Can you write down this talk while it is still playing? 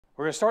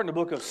We're going to start in the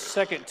book of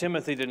 2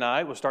 Timothy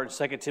tonight. We'll start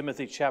in 2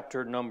 Timothy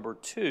chapter number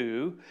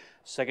 2.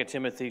 2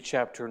 Timothy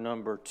chapter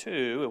number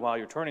 2. And while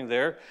you're turning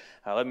there,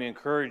 let me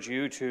encourage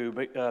you to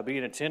be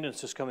in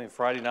attendance this coming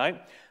Friday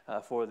night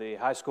for the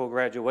high school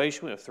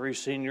graduation. We have 3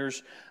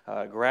 seniors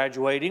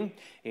graduating.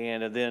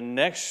 And then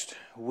next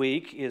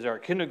week is our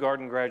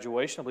kindergarten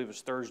graduation. I believe it's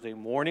Thursday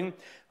morning.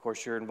 Of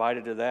course, you're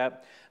invited to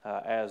that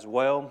as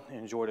well.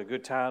 Enjoyed a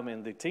good time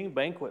in the team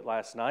banquet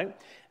last night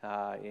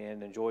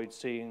and enjoyed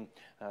seeing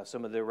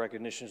some of the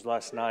recognitions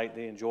last night.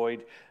 They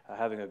enjoyed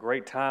having a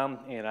great time,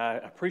 and I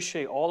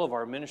appreciate all of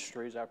our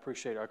ministries. I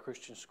appreciate our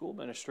Christian school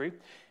ministry,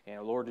 and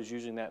the Lord is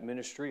using that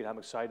ministry, and I'm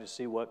excited to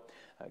see what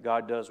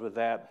God does with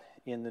that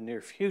in the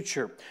near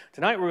future.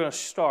 Tonight we're going to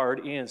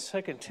start in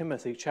 2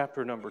 Timothy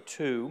chapter number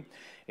 2,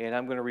 and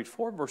I'm going to read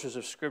 4 verses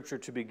of Scripture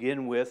to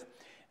begin with,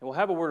 and we'll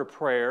have a word of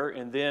prayer,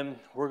 and then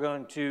we're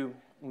going to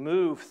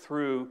move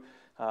through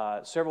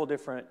several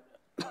different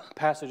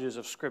passages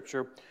of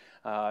Scripture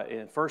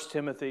in 1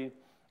 Timothy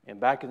and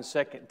back in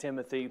 2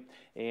 Timothy.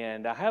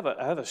 And I have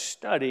a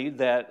study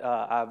that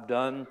I've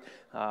done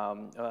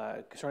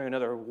concerning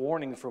another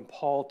warning from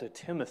Paul to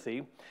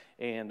Timothy,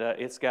 and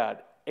it's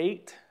got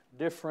 8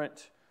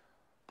 different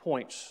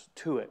points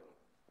to it.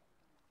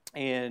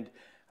 And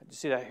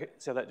see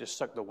how that just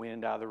sucked the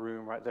wind out of the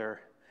room right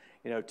there?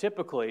 You know,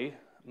 typically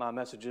my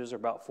messages are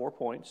about 4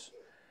 points.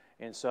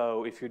 And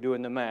so if you're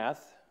doing the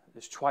math,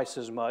 it's twice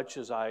as much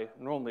as I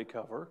normally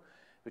cover.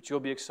 But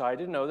you'll be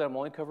excited to know that I'm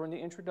only covering the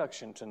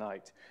introduction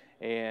tonight.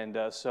 And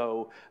but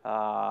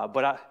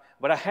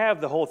I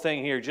have the whole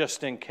thing here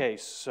just in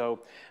case.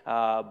 So,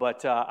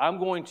 I'm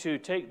going to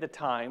take the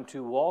time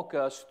to walk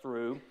us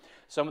through.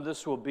 Some of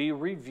this will be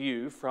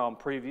review from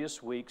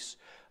previous weeks,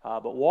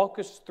 but walk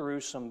us through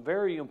some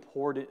very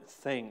important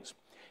things.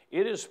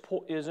 It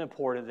is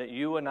important that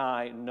you and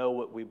I know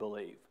what we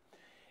believe.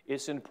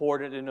 It's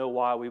important to know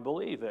why we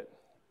believe it.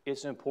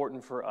 It's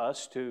important for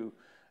us to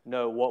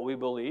know what we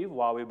believe,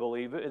 why we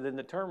believe it, and then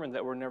determine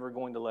that we're never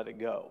going to let it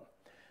go,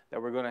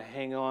 that we're going to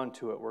hang on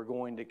to it, we're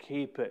going to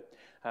keep it.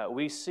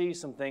 We see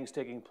some things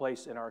taking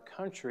place in our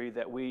country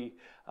that we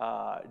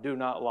do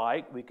not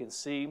like. We can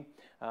see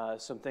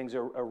some things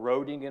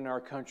eroding in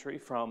our country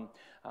from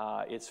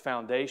its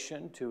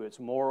foundation to its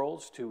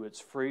morals to its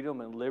freedom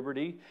and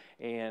liberty.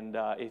 And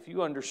if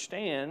you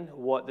understand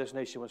what this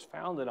nation was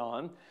founded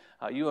on,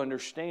 you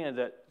understand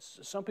that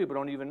some people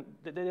don't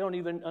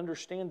even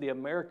understand the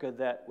America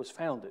that was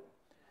founded.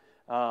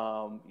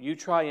 You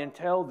try and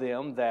tell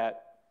them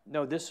that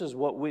no, this is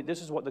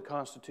what the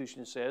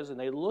Constitution says, and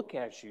they look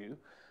at you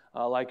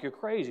like you're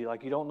crazy,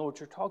 like you don't know what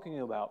you're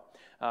talking about.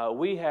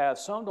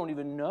 Some don't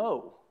even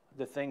know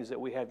the things that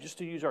we have. Just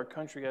to use our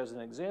country as an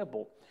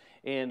example,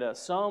 and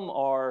some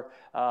are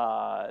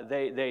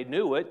they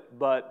knew it,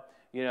 but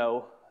you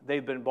know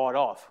they've been bought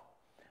off.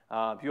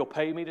 If you'll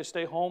pay me to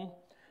stay home.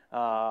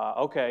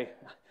 Okay,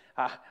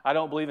 I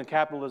don't believe in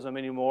capitalism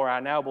anymore. I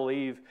now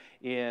believe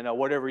in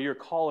whatever you're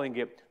calling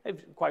it.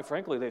 Quite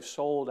frankly, they've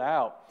sold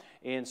out.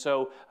 And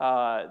so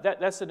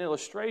that's an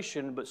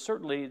illustration, but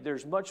certainly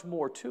there's much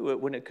more to it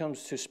when it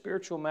comes to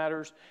spiritual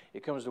matters.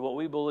 It comes to what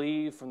we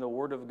believe from the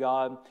Word of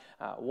God.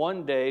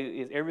 One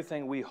day,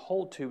 everything we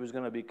hold to is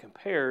going to be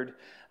compared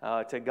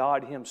to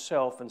God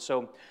Himself. And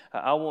so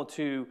I want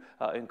to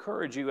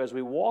encourage you as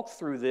we walk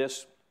through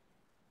this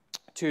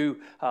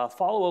to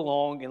follow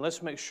along, and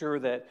let's make sure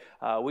that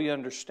we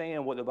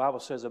understand what the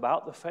Bible says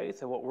about the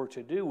faith and what we're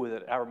to do with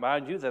it. I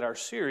remind you that our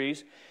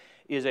series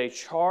is a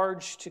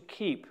charge to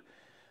keep.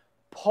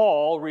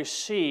 Paul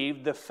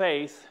received the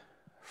faith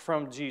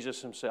from Jesus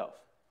Himself.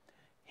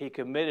 He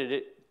committed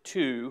it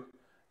to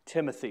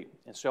Timothy.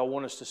 And so I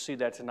want us to see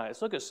that tonight.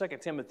 Let's look at 2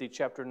 Timothy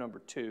chapter number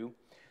 2.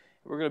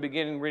 We're going to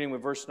begin reading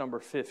with verse number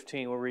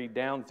 15. We'll read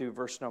down through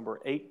verse number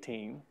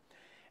 18.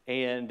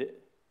 And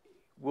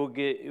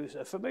it was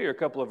a familiar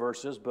couple of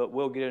verses, but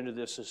we'll get into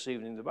this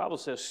evening. The Bible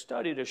says,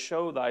 "Study to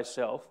show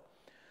thyself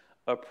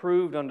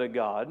approved unto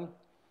God,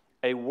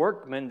 a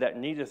workman that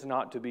needeth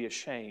not to be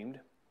ashamed,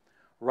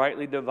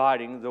 rightly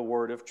dividing the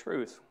word of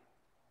truth."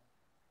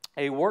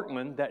 A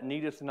workman that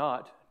needeth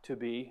not to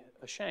be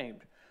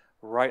ashamed,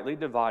 rightly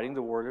dividing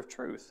the word of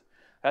truth.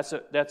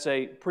 That's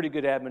a pretty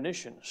good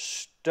admonition.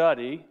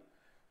 Study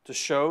to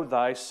show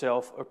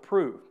thyself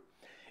approved.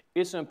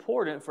 It's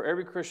important for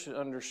every Christian to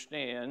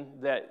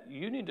understand that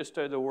you need to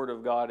study the Word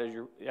of God as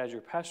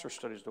your pastor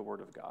studies the Word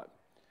of God.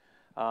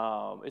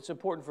 It's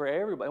important for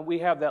everybody. And we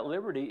have that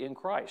liberty in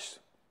Christ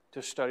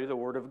to study the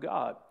Word of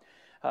God.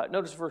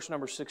 Notice verse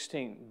number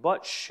 16.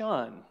 "But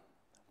shun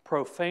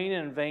profane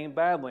and vain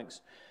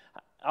babblings."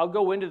 I'll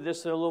go into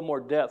this in a little more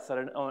depth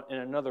in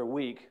another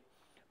week.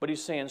 But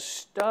he's saying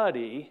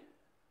study,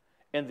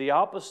 and the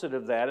opposite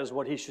of that is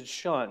what he should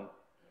shun.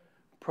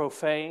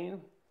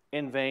 Profane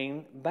and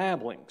vain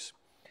babblings,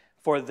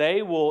 for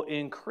they will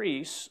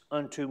increase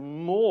unto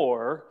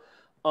more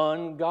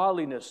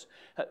ungodliness.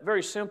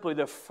 Very simply,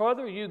 the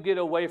further you get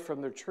away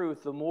from the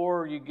truth, the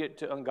more you get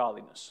to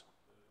ungodliness.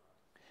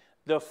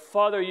 The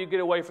further you get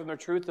away from the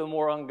truth, the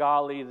more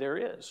ungodly there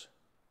is.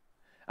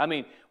 I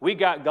mean, we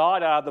got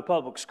God out of the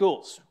public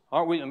schools.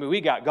 Aren't we? I mean,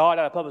 we got God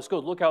out of public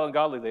schools. Look how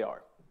ungodly they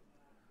are.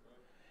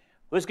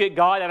 Let's get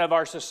God out of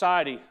our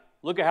society.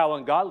 Look at how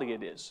ungodly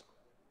it is.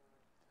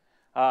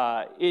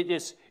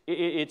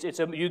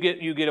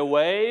 You get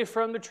away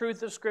from the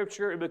truth of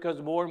Scripture. It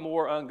becomes more and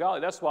more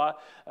ungodly. That's why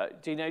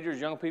teenagers,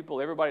 young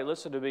people, everybody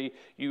listen to me.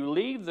 You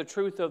leave the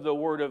truth of the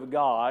Word of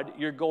God.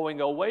 You're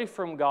going away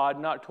from God,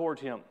 not toward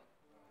Him.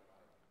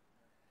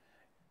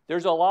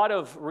 There's a lot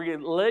of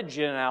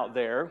religion out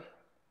there,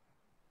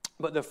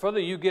 but the further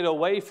you get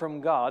away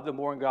from God, the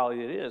more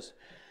ungodly it is.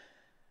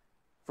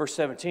 Verse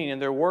 17,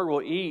 and their word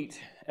will eat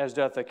as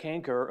doth the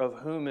canker, of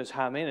whom is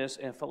Hymenaeus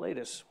and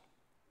Philetus.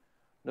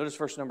 Notice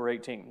verse number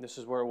 18. This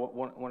is where I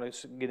want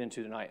to get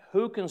into tonight.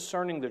 Who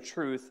concerning the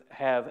truth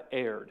have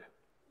erred,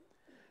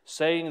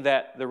 saying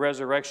that the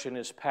resurrection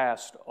is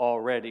past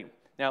already.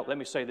 Now, let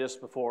me say this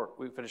before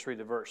we finish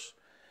reading the verse.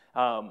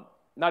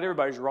 Not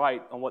everybody's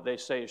right on what they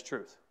say is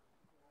truth.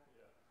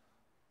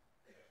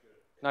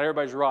 Not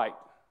everybody's right.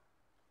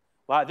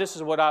 Well, this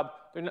is what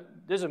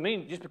doesn't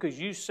mean, just because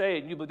you say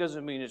it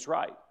doesn't mean it's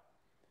right.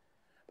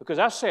 Because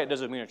I say it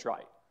doesn't mean it's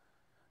right.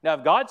 Now,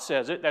 if God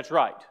says it, that's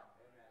right.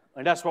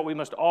 And that's what we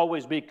must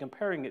always be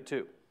comparing it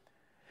to.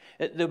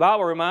 The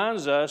Bible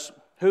reminds us,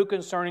 who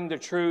concerning the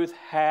truth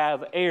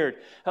have erred.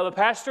 Now, the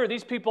pastor,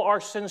 these people are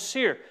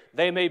sincere.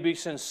 They may be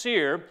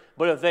sincere,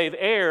 but if they've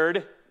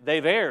erred,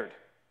 they've erred.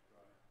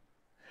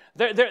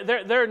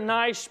 They're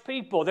nice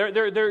people. They're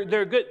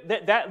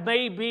good. That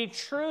may be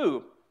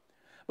true.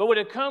 But when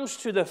it comes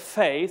to the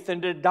faith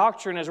and the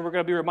doctrine, as we're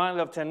going to be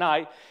reminded of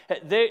tonight,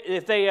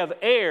 if they have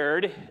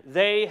erred,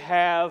 they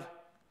have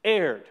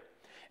erred.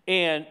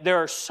 And there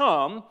are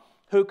some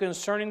who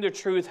concerning the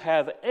truth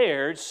have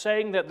erred,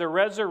 saying that the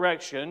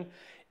resurrection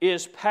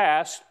is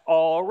past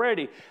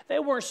already. They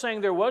weren't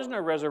saying there was no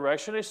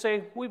resurrection. They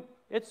say,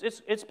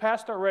 it's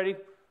past already.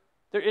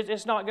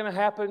 It's not going to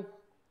happen.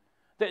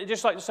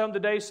 Just like some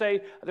today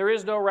say, there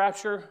is no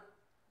rapture.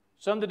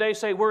 Some today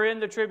say, we're in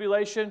the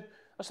tribulation.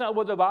 That's not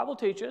what the Bible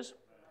teaches.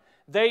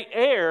 They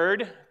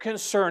erred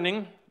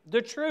concerning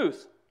the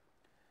truth.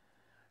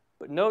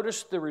 But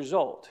notice the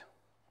result.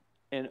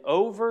 And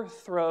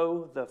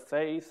overthrow the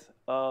faith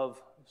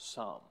of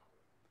some.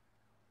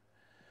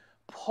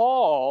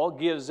 Paul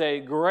gives a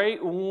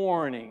great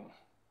warning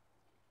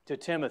to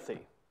Timothy.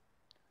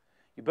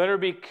 You better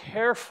be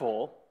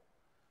careful,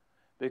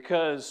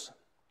 because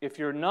if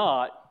you're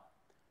not,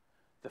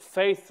 the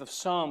faith of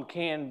some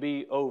can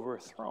be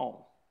overthrown.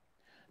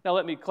 Now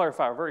let me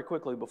clarify very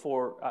quickly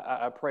before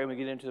I pray and we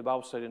get into the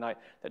Bible study tonight.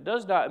 That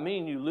does not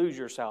mean you lose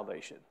your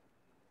salvation.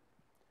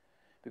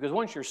 Because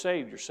once you're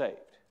saved, you're saved.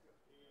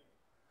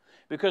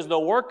 Because the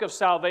work of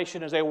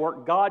salvation is a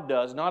work God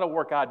does, not a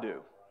work I do.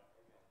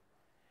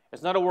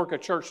 It's not a work a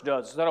church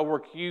does. It's not a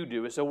work you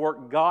do. It's a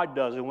work God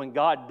does. And when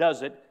God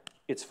does it,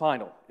 it's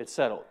final. It's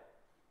settled.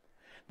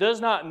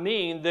 Does not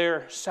mean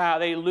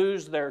they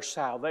lose their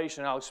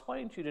salvation. I'll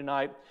explain to you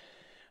tonight.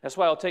 That's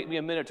why it'll take me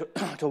a minute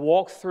to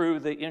walk through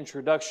the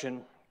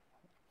introduction,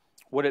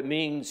 what it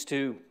means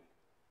to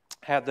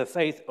have the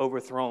faith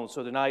overthrown.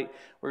 So tonight,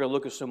 we're going to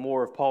look at some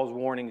more of Paul's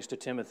warnings to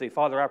Timothy.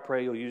 Father, I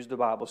pray you'll use the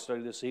Bible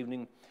study this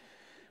evening.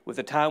 With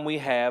the time we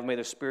have, may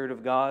the Spirit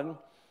of God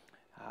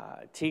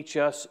teach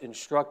us,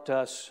 instruct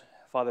us.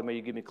 Father, may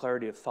you give me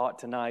clarity of thought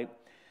tonight.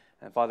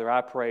 And Father,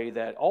 I pray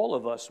that all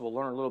of us will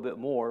learn a little bit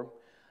more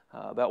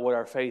about what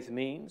our faith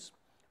means.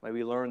 May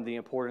we learn the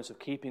importance of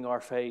keeping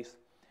our faith.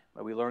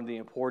 May we learn the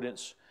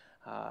importance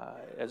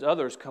as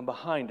others come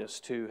behind us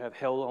to have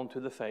held on to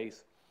the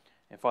faith.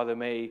 And Father,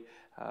 may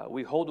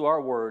we hold to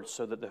our words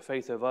so that the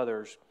faith of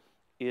others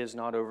is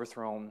not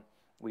overthrown.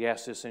 We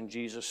ask this in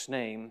Jesus'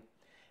 name.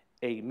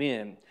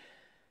 Amen.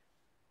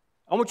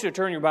 I want you to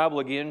turn your Bible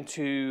again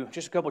to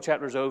just a couple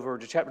chapters over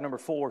to chapter number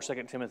 4,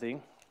 2 Timothy.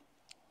 And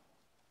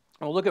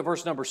we'll look at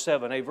verse number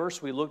 7, a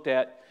verse we looked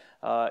at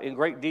in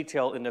great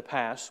detail in the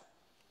past.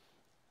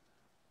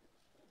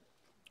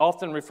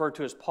 Often referred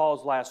to as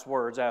Paul's last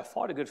words. I have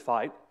fought a good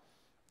fight.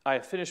 I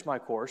have finished my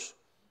course.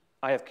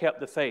 I have kept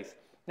the faith.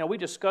 Now, we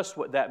discussed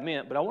what that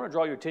meant, but I want to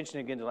draw your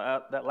attention again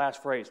to that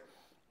last phrase.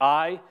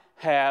 I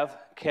have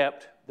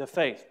kept the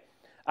faith.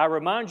 I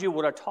remind you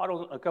what I taught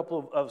on a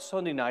couple of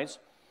Sunday nights.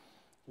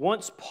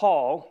 Once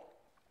Paul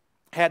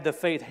had the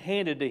faith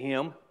handed to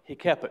him, he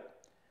kept it.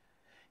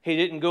 He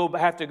didn't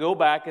have to go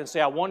back and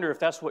say, I wonder if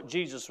that's what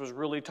Jesus was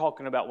really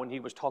talking about when he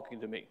was talking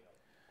to me.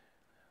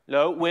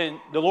 No, when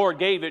the Lord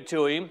gave it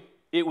to him,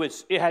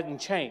 it hadn't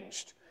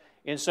changed.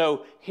 And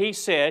so he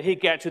said, he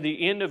got to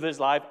the end of his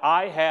life,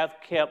 I have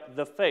kept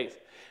the faith.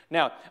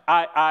 Now,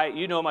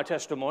 you know my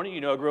testimony.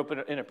 You know I grew up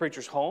in a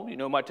preacher's home. You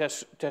know my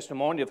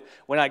testimony of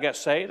when I got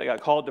saved. I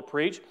got called to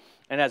preach.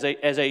 And as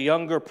a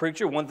younger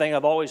preacher, one thing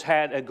I've always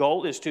had a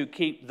goal is to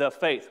keep the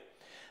faith.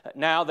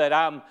 Now that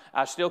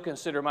I still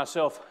consider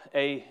myself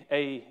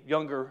a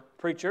younger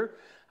preacher.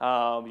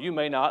 You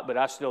may not, but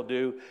I still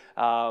do.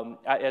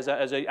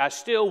 I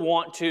still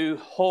want to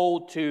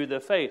hold to the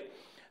faith.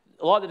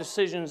 A lot of the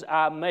decisions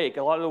I make,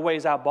 a lot of the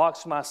ways I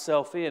box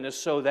myself in is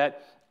so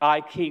that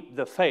I keep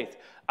the faith.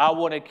 I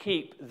want to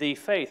keep the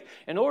faith.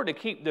 In order to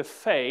keep the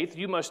faith,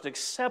 you must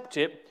accept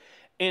it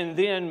and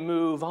then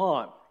move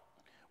on.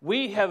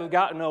 We have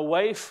gotten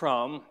away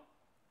from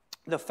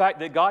the fact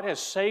that God has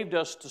saved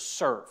us to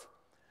serve.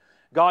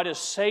 God has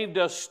saved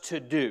us to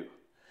do.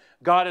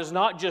 God has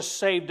not just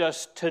saved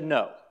us to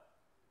know.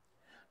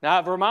 Now,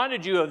 I've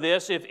reminded you of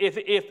this.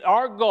 If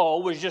our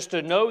goal was just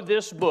to know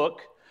this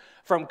book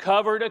from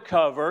cover to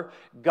cover,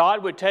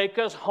 God would take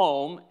us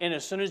home, and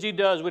as soon as He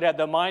does, we'd have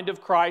the mind of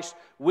Christ.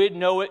 We'd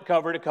know it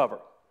cover to cover.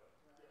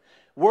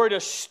 We're to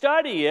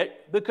study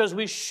it because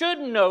we should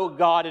know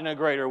God in a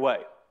greater way.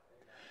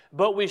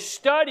 But we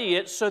study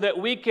it so that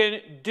we can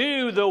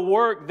do the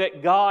work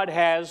that God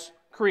has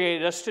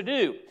created us to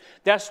do.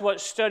 That's what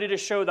study to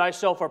show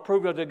thyself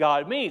approved unto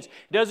God means.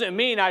 It doesn't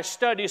mean I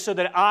study so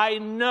that I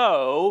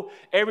know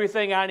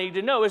everything I need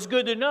to know. It's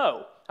good to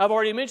know. I've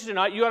already mentioned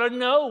tonight, you ought to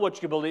know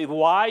what you believe,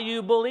 why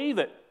you believe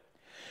it.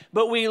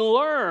 But we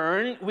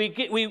learn,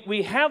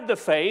 we have the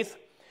faith,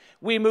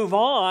 we move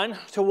on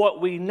to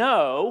what we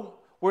know.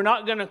 We're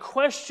not going to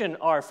question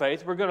our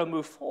faith. We're going to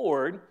move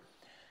forward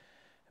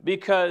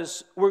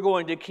because we're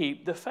going to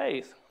keep the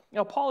faith.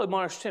 Now, Paul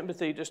admonished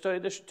Timothy to study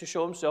this to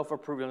show himself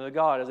approved unto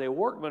God as a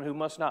workman who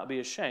must not be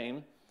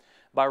ashamed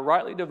by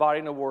rightly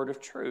dividing the word of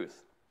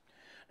truth.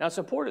 Now, it's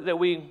important that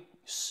we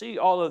see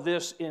all of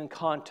this in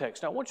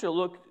context. Now, I want you to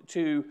look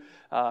to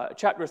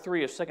chapter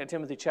 3 of 2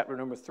 Timothy, chapter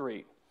number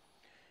 3.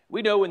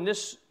 We know in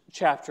this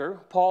chapter,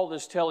 Paul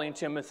is telling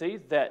Timothy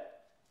that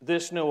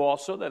this know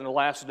also, that in the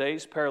last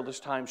days perilous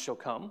times shall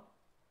come.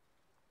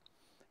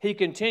 He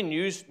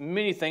continues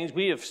many things.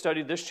 We have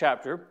studied this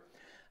chapter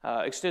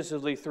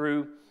extensively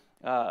through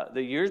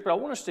the years, but I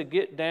want us to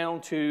get down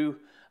to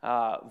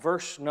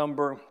verse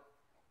number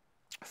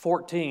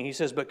 14. He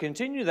says, "But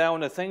continue thou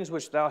in the things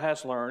which thou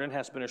hast learned and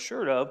hast been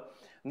assured of,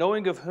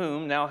 knowing of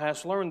whom thou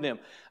hast learned them."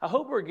 I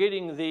hope we're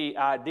getting the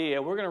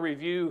idea. We're going to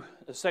review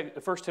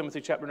 1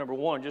 Timothy chapter number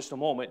 1 in just a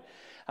moment.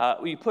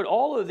 We put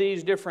all of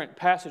these different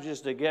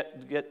passages to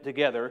get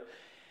together.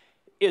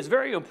 It's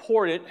very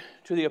important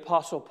to the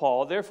Apostle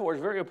Paul. Therefore,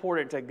 it's very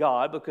important to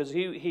God because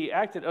he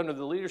acted under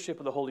the leadership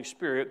of the Holy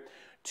Spirit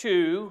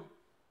to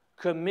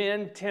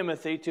commend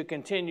Timothy to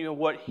continue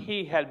what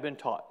he had been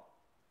taught.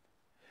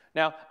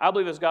 Now, I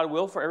believe it's God's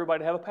will for everybody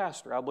to have a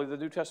pastor. I believe the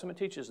New Testament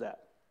teaches that.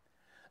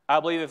 I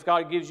believe if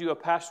God gives you a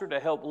pastor to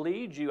help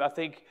lead you, I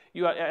think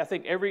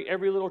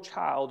every little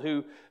child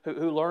who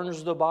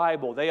learns the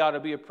Bible, they ought to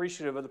be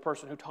appreciative of the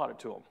person who taught it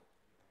to them.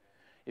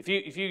 If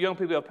you young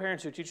people have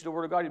parents who teach you the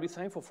Word of God, you'd be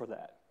thankful for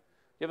that.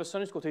 You have a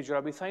Sunday school teacher,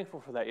 I'd be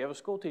thankful for that. You have a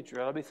school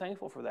teacher, I'd be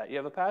thankful for that. You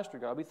have a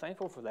pastor, I'd be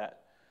thankful for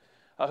that.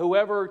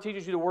 Whoever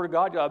teaches you the Word of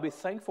God, I'll be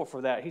thankful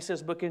for that. He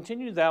says, "But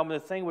continue thou in the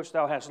thing which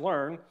thou hast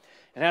learned,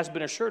 and hast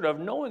been assured of,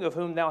 knowing of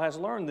whom thou hast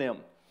learned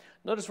them."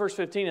 Notice verse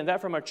 15, "And that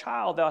from a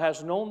child thou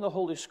hast known the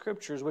Holy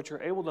Scriptures, which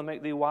are able to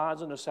make thee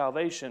wise unto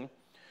salvation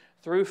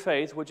through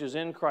faith which is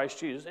in Christ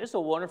Jesus." It's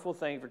a wonderful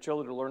thing for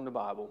children to learn the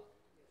Bible.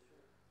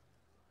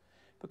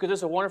 Because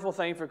it's a wonderful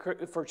thing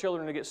for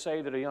children to get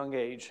saved at a young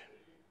age.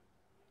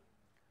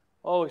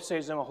 Oh, it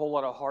saves them a whole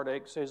lot of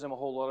heartache, saves them a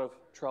whole lot of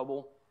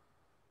trouble,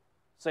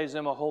 saves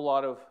them a whole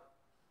lot of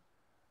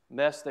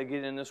mess they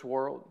get in this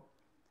world.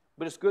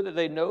 But it's good that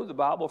they know the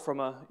Bible from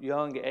a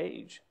young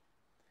age.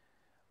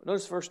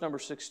 Notice verse number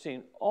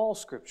 16. "All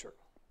Scripture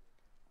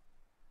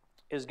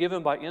is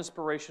given by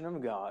inspiration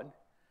of God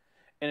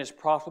and is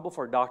profitable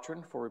for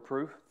doctrine, for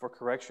reproof, for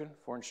correction,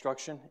 for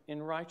instruction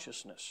in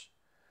righteousness."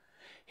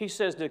 He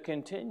says to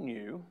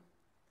continue,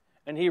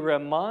 and he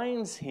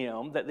reminds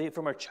him that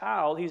from a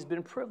child he's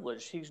been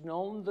privileged. He's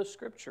known the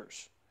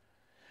Scriptures.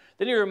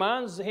 Then he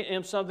reminds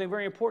him something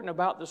very important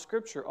about the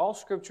Scripture. All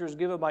Scripture is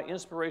given by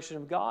inspiration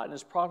of God and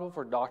is profitable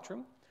for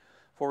doctrine,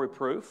 for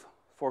reproof,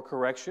 for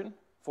correction,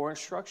 for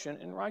instruction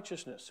in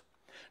righteousness.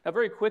 Now,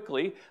 very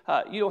quickly,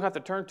 you don't have to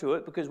turn to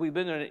it because we've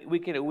been in it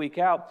week in and week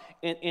out.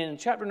 In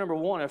chapter number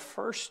 1 of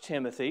 1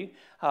 Timothy,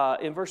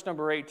 in verse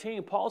number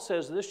 18, Paul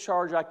says, "This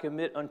charge I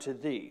commit unto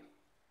thee,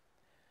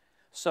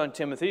 son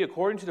Timothy,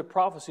 according to the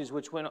prophecies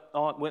which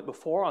went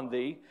before on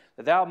thee,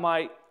 that thou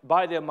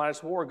by them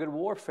mightest war a good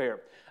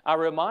warfare." I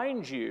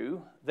remind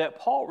you that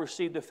Paul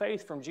received the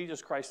faith from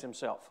Jesus Christ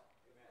himself.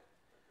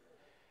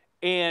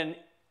 And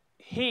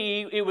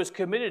it was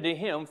committed to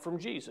him from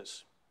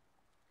Jesus.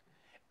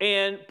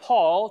 And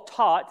Paul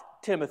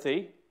taught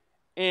Timothy,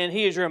 and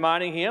he is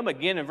reminding him,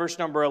 again in verse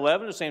number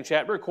 11, the same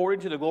chapter,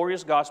 "According to the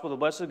glorious gospel of the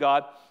blessed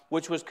God,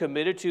 which was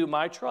committed to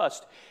my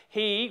trust."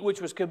 He,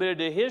 which was committed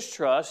to his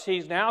trust,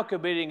 he's now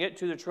committing it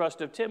to the trust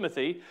of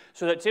Timothy,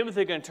 so that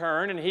Timothy can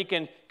turn and he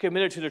can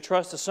commit it to the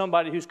trust of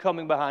somebody who's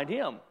coming behind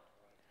him.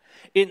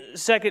 In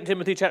 2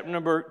 Timothy chapter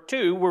number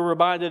 2, we're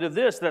reminded of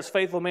this, that's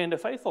faithful man to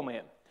faithful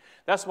man.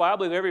 That's why I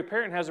believe every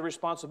parent has a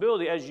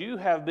responsibility. As you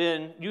have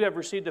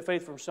received the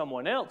faith from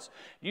someone else,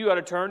 you ought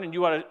to turn and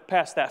you ought to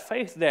pass that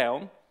faith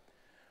down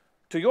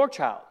to your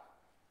child.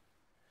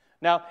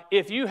 Now,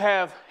 if you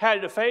have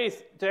had the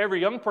faith, to every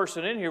young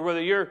person in here,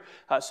 whether you're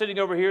sitting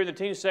over here in the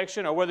teen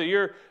section or whether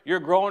you're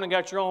grown and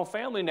got your own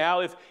family now,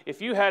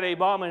 if you had a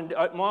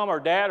mom or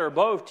dad or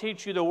both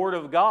teach you the Word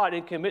of God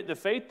and commit the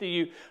faith to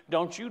you,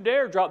 don't you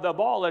dare drop that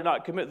ball and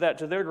not commit that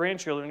to their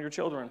grandchildren and your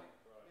children.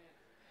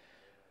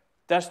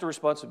 That's the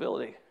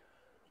responsibility.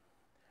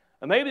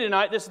 And maybe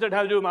tonight, this doesn't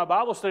have to do with my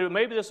Bible study, but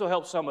maybe this will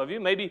help some of you.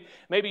 Maybe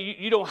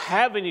you don't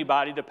have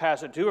anybody to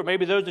pass it to, or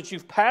maybe those that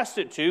you've passed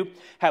it to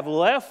have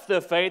left the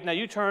faith. Now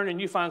you turn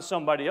and you find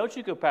somebody else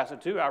you could pass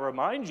it to. I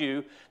remind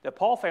you that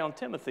Paul found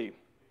Timothy,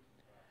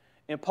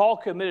 and Paul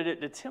committed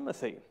it to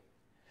Timothy.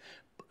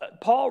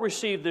 Paul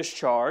received this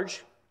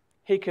charge.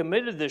 He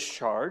committed this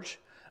charge.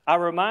 I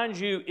remind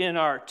you in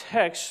our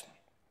text,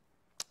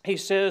 he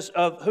says,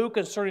 of who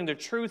concerning the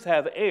truth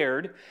have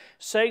erred,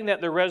 saying that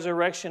the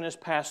resurrection is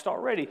past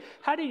already.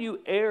 How do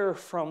you err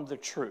from the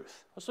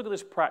truth? Let's look at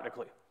this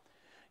practically.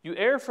 You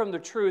err from the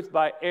truth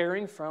by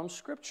erring from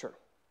Scripture.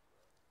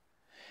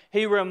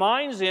 He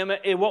reminds them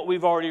in what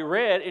we've already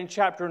read in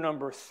chapter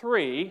number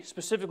 3,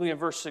 specifically in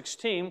verse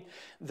 16,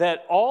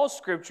 that all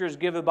Scripture is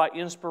given by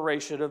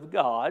inspiration of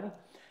God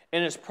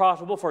and is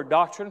profitable for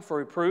doctrine, for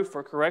reproof,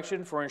 for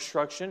correction, for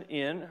instruction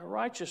in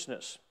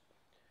righteousness.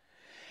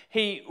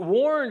 He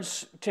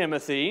warns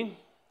Timothy,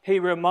 he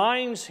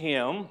reminds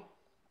him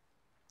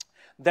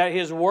that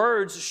his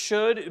words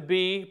should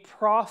be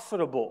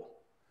profitable.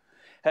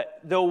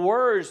 The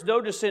words,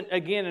 notice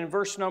again in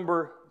verse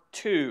number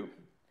 2,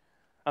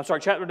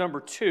 chapter number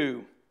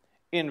 2,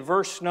 in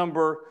verse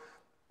number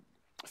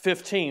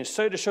 15.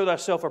 So to show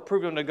thyself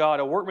approved unto God,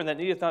 a workman that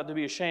needeth not to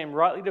be ashamed,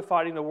 rightly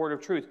dividing the word of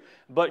truth,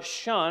 but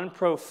shun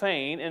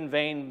profane and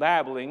vain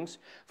babblings,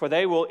 for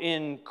they will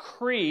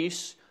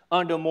increase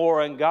unto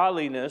more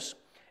ungodliness,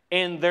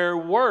 and their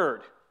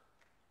word.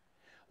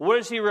 What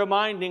is he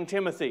reminding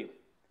Timothy?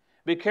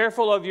 Be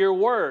careful of your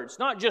words.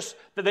 Not just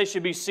that they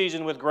should be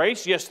seasoned with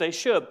grace. Yes, they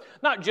should.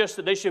 Not just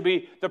that they should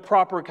be the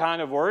proper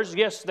kind of words.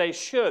 Yes, they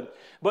should.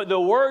 But the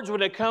words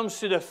when it comes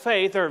to the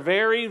faith are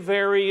very,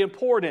 very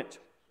important.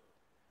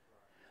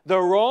 The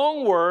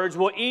wrong words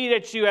will eat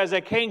at you as a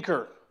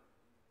canker.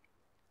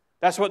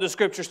 That's what the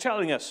Scripture is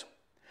telling us.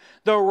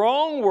 The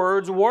wrong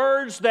words,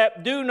 words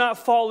that do not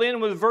fall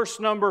in with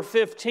verse number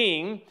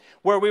 15,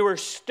 where we were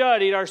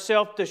studied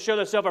ourselves to show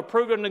thyself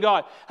approved unto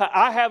God.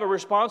 I have a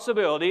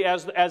responsibility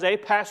as a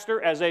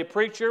pastor, as a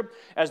preacher,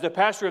 as the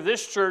pastor of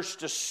this church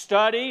to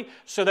study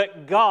so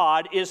that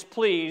God is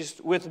pleased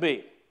with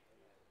me.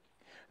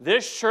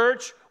 This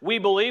church, we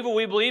believe what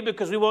we believe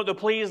because we want to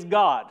please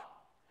God.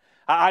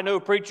 I know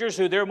preachers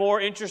who they're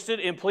more interested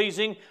in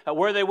pleasing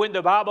where they went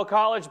to Bible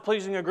college,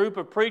 pleasing a group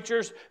of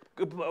preachers.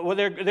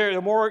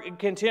 They're more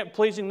content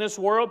pleasing this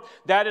world.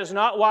 That is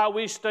not why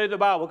we study the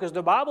Bible, because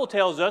the Bible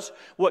tells us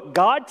what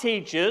God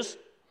teaches,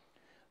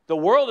 the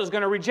world is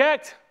going to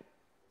reject.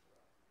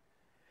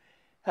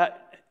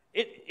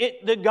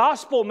 The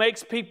gospel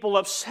makes people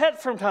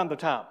upset from time to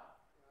time.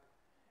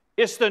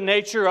 It's the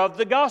nature of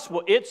the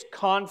gospel. It's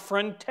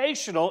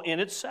confrontational in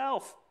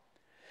itself.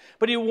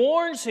 But he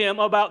warns him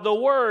about the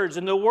words,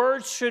 and the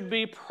words should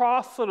be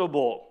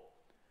profitable.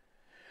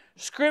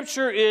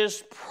 Scripture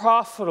is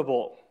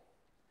profitable.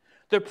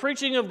 The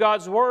preaching of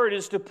God's Word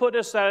is to put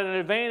us at an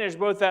advantage,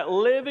 both at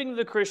living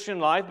the Christian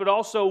life, but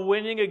also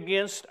winning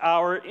against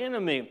our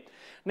enemy.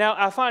 Now,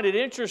 I find it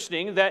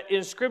interesting that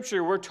in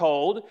Scripture we're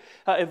told,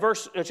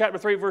 in chapter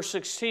 3, verse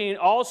 16,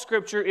 all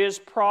Scripture is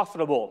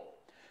profitable.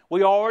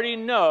 We already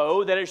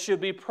know that it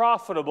should be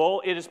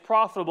profitable. It is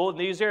profitable in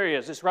these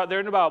areas. It's right there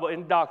in the Bible,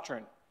 in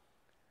doctrine,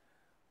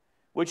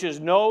 which is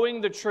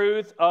knowing the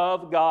truth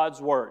of God's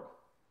Word.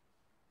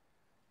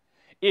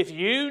 If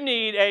you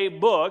need a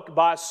book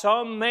by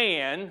some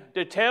man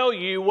to tell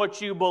you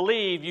what you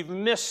believe, you've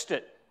missed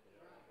it.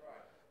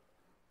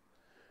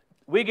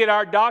 We get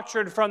our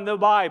doctrine from the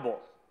Bible.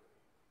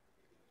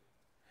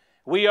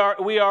 We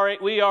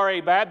are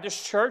a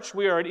Baptist church.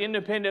 We are an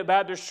independent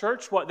Baptist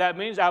church. What that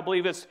means, I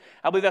believe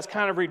that's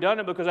kind of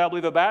redundant, because I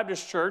believe a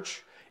Baptist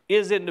church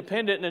is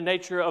independent in the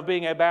nature of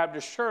being a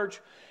Baptist church.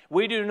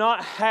 We do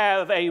not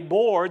have a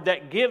board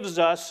that gives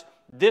us,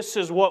 this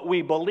is what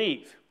we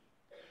believe.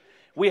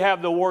 We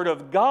have the Word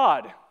of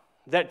God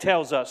that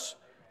tells us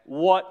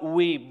what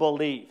we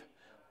believe.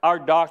 Our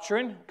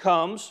doctrine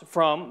comes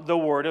from the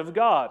Word of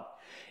God.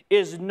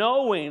 Is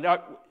knowing,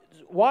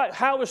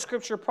 how is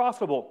Scripture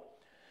profitable?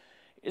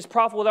 It's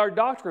profitable with our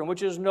doctrine,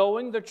 which is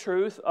knowing the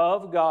truth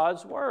of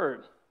God's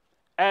Word.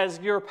 As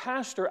your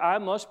pastor, I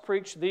must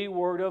preach the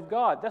Word of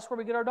God. That's where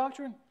we get our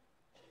doctrine.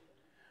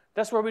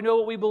 That's where we know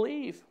what we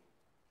believe.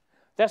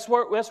 That's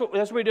where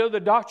we know the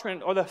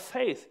doctrine or the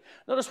faith.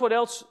 Notice what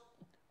else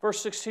verse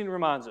 16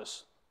 reminds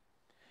us.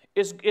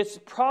 It's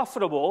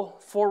profitable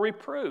for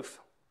reproof.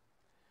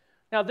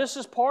 Now, this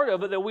is part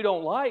of it that we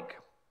don't like,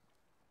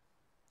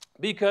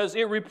 because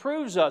it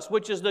reproves us,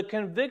 which is the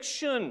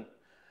conviction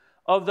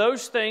of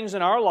those things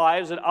in our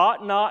lives that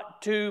ought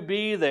not to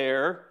be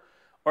there,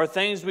 or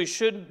things we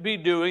should be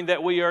doing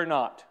that we are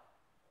not.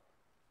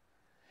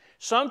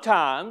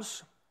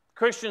 Sometimes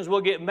Christians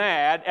will get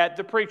mad at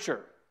the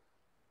preacher.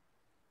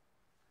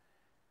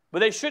 But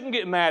they shouldn't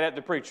get mad at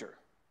the preacher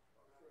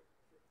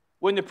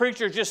when the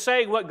preacher is just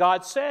saying what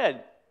God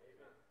said.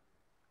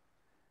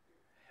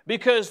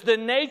 Because the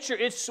nature,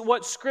 it's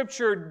what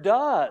Scripture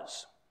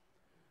does.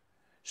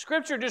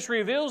 Scripture just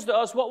reveals to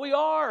us what we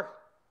are,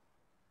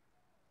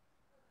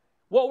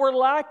 what we're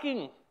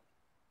lacking,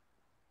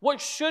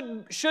 what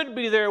should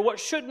be there, what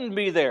shouldn't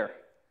be there.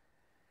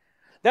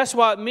 That's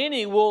why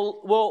many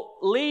will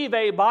leave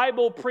a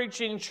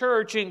Bible-preaching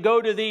church and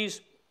go to these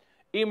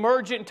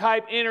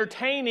emergent-type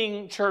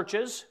entertaining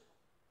churches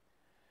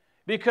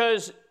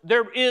because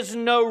there is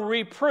no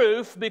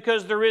reproof,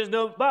 because there is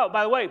no...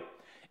 By the way,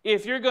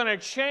 if you're going to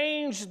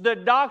change the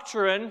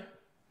doctrine,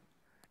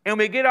 and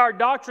we get our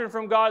doctrine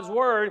from God's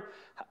Word,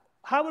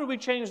 how would we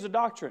change the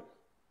doctrine?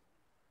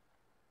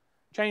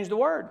 Change the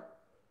Word.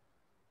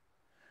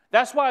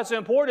 That's why it's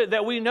important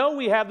that we know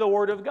we have the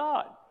Word of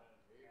God.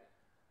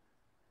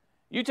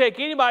 You take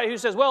anybody who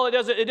says, well, it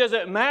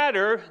doesn't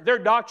matter, their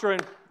doctrine,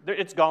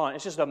 it's gone.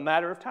 It's just a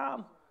matter of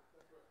time.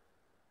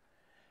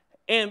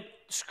 And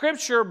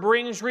Scripture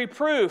brings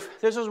reproof.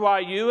 This is why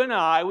you and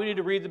I, we need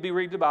to read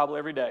the Bible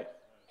every day.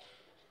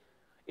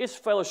 It's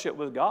fellowship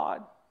with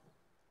God.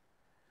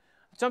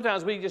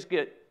 Sometimes we just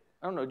get,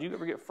 I don't know, do you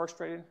ever get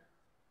frustrated?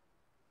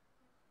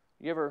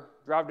 You ever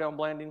drive down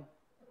Blanding?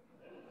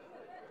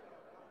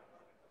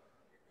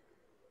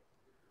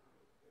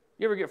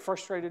 You ever get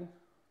frustrated?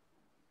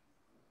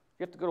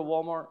 You have to go to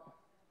Walmart?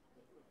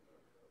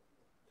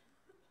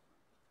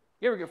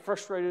 You ever get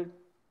frustrated?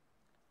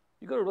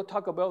 You go to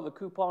Taco Bell with a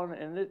coupon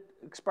and it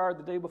expired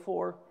the day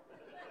before?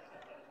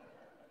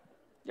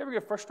 You ever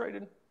get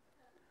frustrated?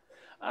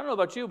 I don't know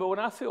about you, but when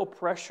I feel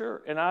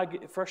pressure and I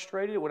get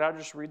frustrated, when I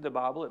just read the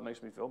Bible, it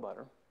makes me feel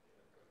better.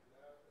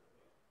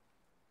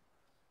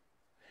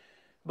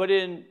 But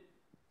in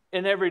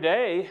every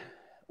day,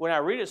 when I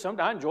read it,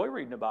 sometimes I enjoy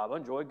reading the Bible. I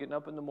enjoy getting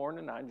up in the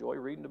morning. I enjoy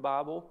reading the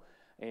Bible.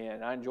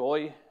 And I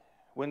enjoy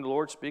when the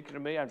Lord's speaking to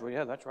me. I enjoy,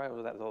 yeah, that's right.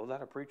 Was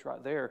that a preach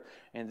right there?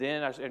 And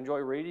then I enjoy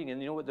reading. And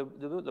you know what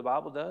the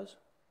Bible does?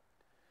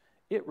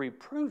 It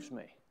reproves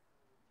me.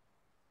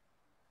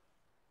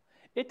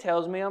 It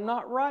tells me I'm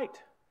not right.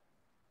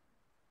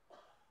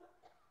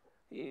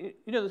 You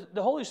know,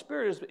 the Holy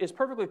Spirit is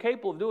perfectly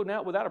capable of doing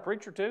that without a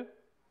preacher too.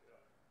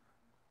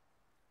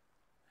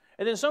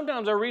 And then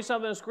sometimes I read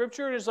something in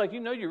Scripture and it's like, you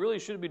know, you really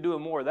should be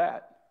doing more of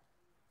that.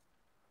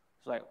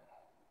 It's like,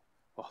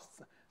 well,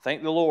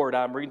 thank the Lord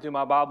I'm reading through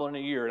my Bible in a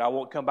year and I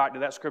won't come back to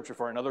that Scripture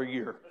for another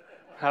year.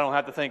 I don't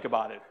have to think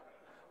about it.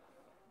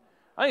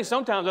 I think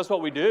sometimes that's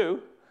what we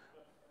do.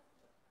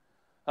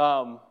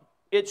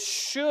 It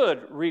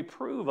should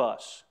reprove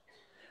us.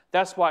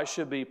 That's why it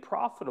should be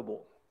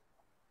profitable.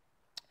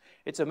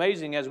 It's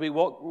amazing as we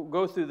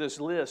go through this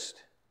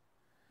list,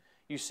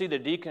 you see the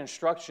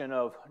deconstruction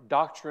of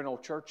doctrinal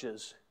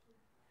churches.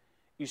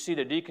 You see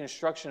the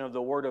deconstruction of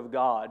the Word of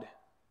God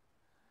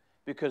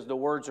because the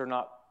words are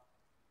not,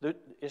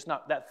 it's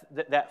not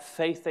that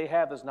faith they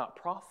have is not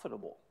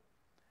profitable.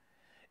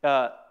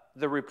 The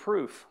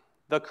reproof,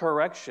 the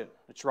correction,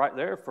 it's right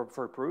there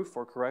for proof,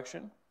 for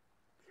correction.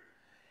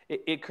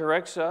 It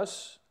corrects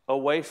us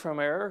away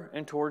from error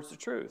and towards the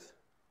truth.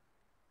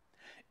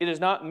 It is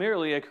not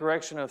merely a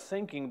correction of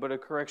thinking, but a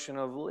correction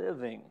of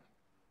living.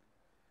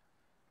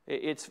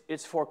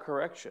 It's for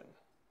correction.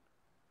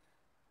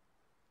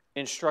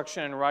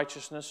 Instruction in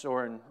righteousness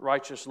or in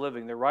righteous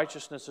living. The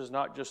righteousness is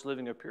not just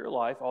living a pure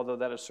life, although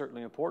that is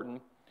certainly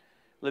important.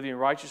 Living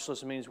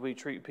righteousness means we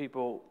treat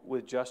people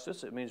with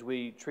justice. It means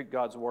we treat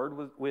God's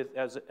word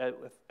as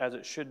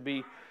it should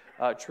be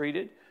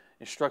treated.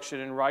 Instruction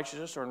in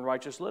righteousness or in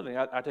righteous living.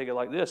 I take it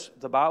like this.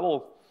 The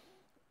Bible,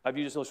 I've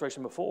used this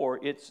illustration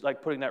before, it's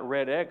like putting that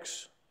red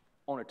X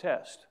on a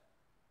test.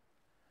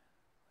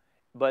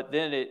 But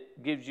then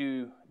it gives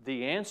you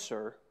the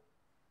answer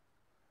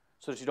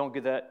so that you don't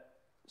get that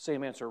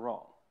same answer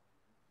wrong.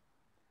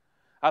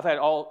 I've had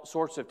all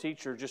sorts of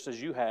teachers, just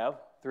as you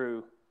have,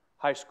 through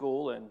high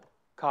school and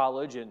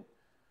college, and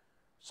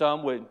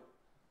some would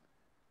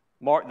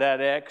mark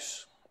that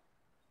X,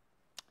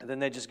 and then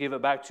they just give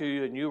it back to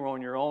you, and you were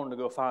on your own to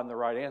go find the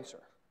right answer.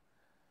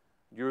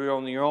 You were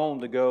on your own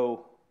to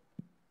go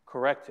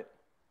correct it.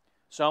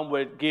 Some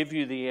would give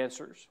you the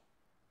answers.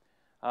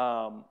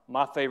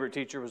 My favorite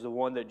teacher was the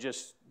one that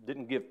just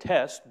didn't give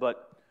tests,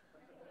 but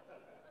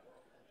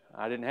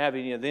I didn't have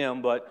any of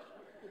them, but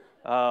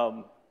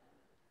how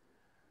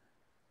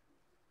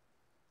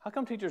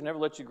come teachers never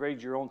let you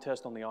grade your own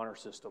test on the honor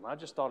system? I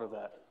just thought of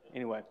that.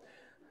 Anyway.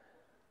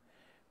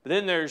 But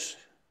then there's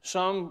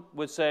some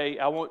would say,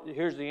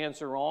 here's the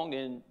answer wrong,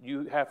 and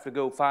you have to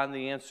go find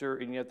the answer,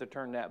 and you have to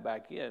turn that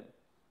back in.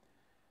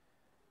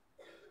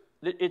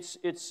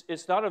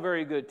 It's not a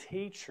very good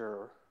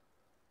teacher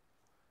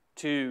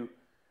to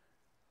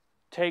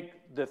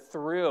take the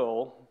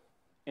thrill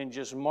in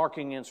just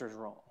marking answers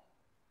wrong.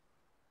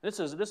 This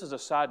is a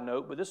side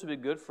note, but this would be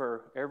good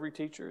for every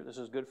teacher. This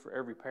is good for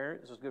every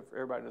parent. This is good for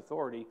everybody in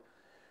authority.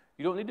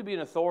 You don't need to be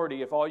an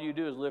authority if all you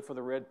do is live for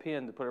the red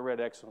pen to put a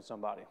red X on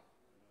somebody.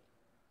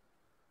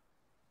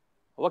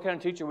 What kind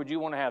of teacher would you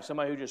want to have?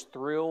 Somebody who just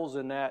thrills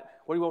in that,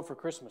 what do you want for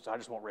Christmas? I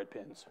just want red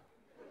pens.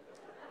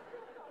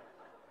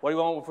 What do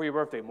you want for your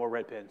birthday? More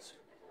red pens.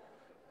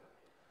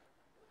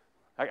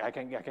 I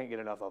can't get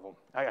enough of them.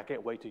 I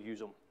can't wait to use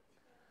them.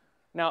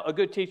 Now, a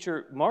good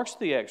teacher marks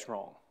the X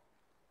wrong.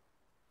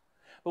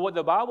 But what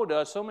the Bible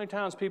does, so many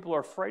times people are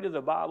afraid of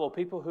the Bible,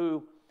 people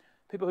who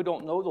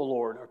don't know the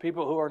Lord, or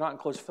people who are not in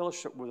close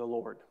fellowship with the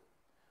Lord.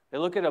 They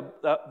look at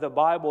the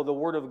Bible, the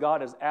Word of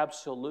God, as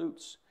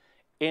absolutes,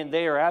 and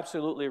they are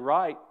absolutely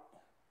right.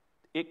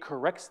 It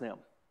corrects them.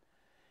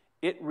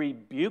 It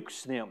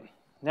rebukes them.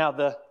 Now,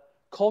 the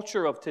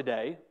culture of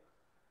today,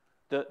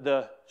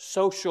 the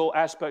social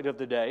aspect of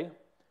the day,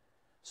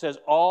 says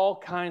all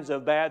kinds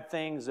of bad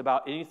things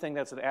about anything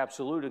that's an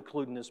absolute,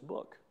 including this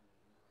book.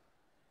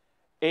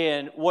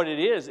 And what it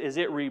is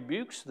it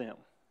rebukes them.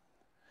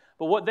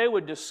 But what they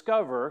would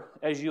discover,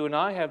 as you and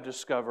I have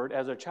discovered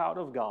as a child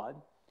of God,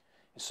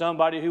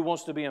 somebody who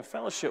wants to be in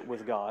fellowship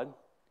with God,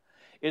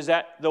 is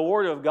that the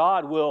Word of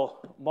God will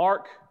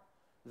mark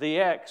the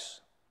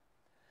X,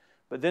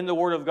 but then the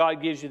Word of God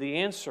gives you the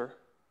answer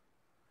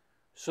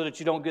so that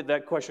you don't get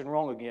that question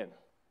wrong again.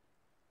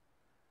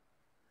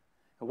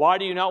 Why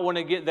do you not want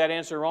to get that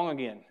answer wrong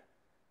again?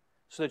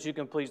 So that you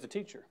can please the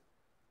teacher.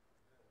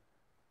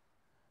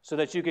 So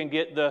that you can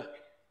get the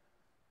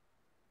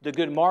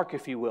good mark,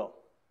 if you will.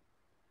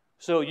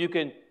 So you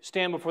can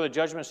stand before the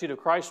judgment seat of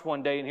Christ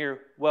one day and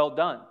hear, well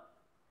done.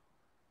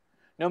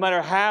 No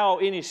matter how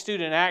any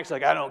student acts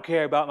like, I don't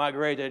care about my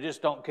grades, I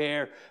just don't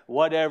care,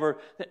 whatever.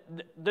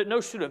 No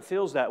student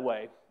feels that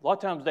way. A lot of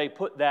times they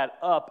put that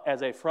up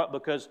as a front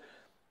because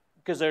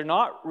they're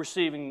not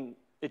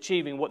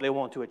achieving what they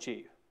want to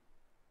achieve.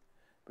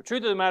 The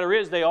truth of the matter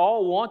is they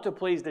all want to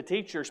please the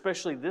teacher,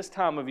 especially this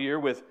time of year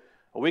with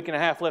a week and a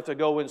half left to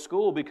go in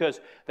school,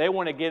 because they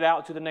want to get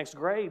out to the next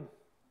grade.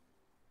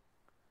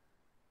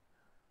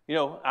 You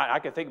know, I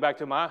can think back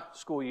to my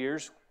school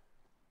years,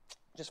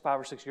 just 5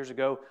 or 6 years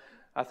ago.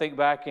 I think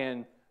back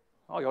and,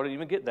 oh, y'all didn't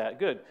even get that.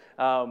 Good.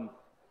 I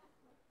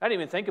didn't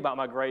even think about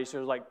my grades. It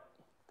was like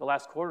the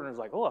last quarter, and it was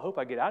like, oh, I hope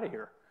I get out of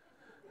here.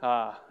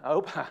 I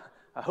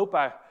hope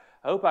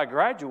I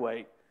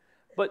graduate.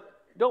 But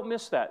don't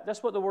miss that.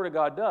 That's what the Word of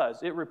God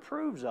does. It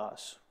reproves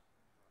us.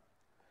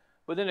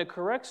 But then it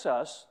corrects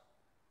us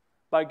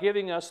by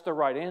giving us the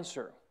right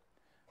answer,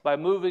 by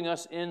moving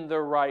us in the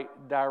right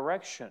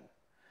direction.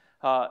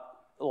 A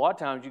lot of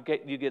times you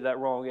get that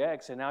wrong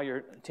X, and now your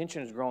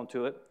attention is grown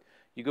to it.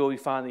 You go, you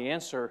find the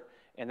answer,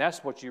 and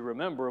that's what you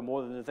remember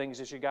more than the things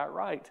that you got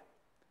right.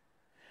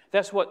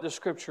 That's what the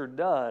Scripture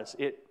does.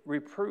 It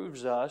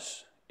reproves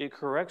us, it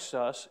corrects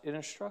us, it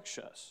instructs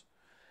us.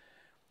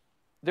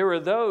 There are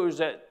those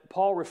that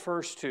Paul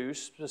refers to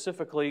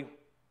specifically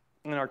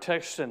in our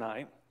text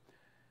tonight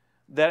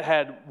that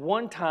had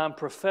one time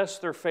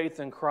professed their faith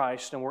in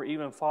Christ and were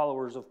even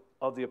followers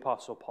of the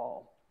Apostle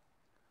Paul.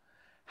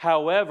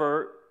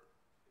 However,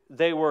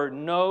 they were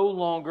no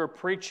longer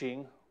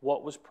preaching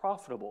what was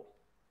profitable.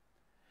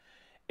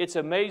 It's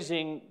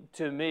amazing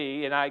to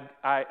me, and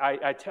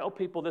I tell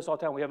people this all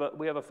the time.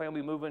 We have a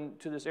family moving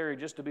to this area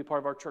just to be part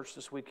of our church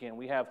this weekend.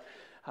 We have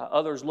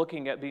others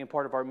looking at being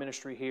part of our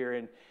ministry here,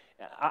 and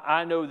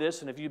I know this,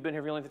 and if you've been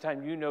here for a length of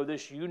time, you know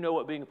this. You know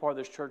what being a part of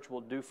this church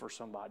will do for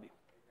somebody.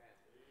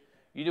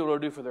 You know what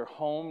it'll do for their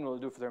home, you know what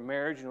it'll do for their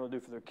marriage, you know what it'll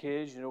do for their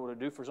kids, you know what it'll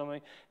do for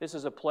somebody. This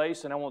is a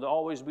place, and I want to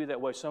always be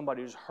that way.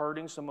 Somebody who's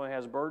hurting, somebody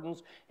has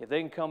burdens. If they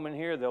can come in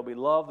here, they'll be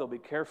loved, they'll be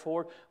cared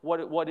for.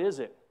 What is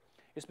it?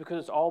 It's because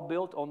it's all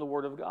built on the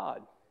Word of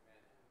God.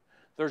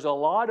 There's a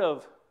lot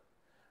of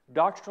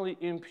doctrinally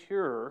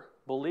impure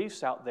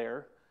beliefs out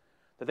there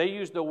that they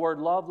use the word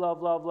love,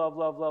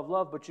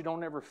 but you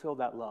don't ever feel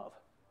that love.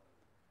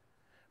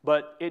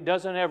 But it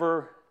doesn't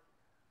ever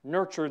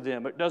nurture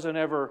them. It doesn't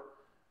ever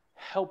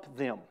help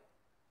them.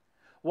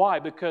 Why?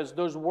 Because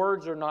those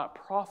words are not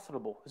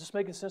profitable. Is this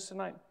making sense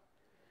tonight?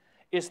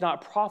 It's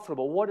not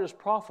profitable. What is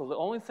profitable? The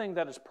only thing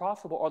that is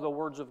profitable are the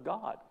words of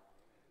God.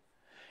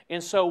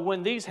 And so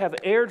when these have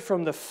erred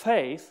from the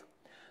faith,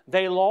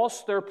 they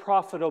lost their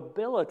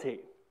profitability.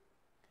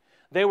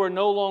 They were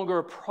no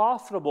longer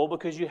profitable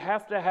because you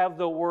have to have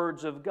the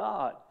words of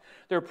God.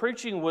 Their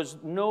preaching was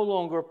no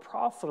longer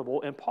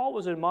profitable, and Paul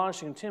was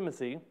admonishing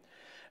Timothy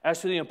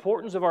as to the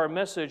importance of our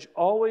message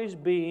always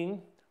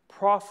being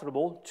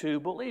profitable to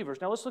believers.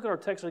 Now let's look at our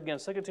text again,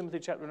 2 Timothy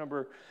chapter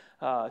number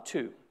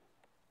 2.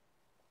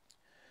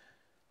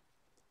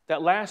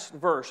 That last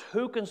verse,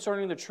 who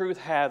concerning the truth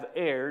have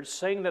erred,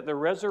 saying that the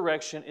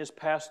resurrection is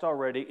past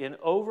already, and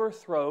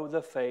overthrow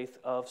the faith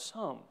of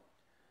some.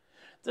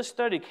 This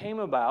study came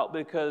about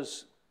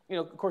because,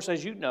 of course,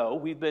 as you know,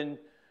 we've been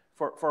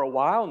for a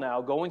while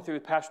now going through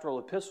pastoral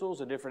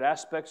epistles and different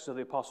aspects of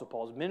the Apostle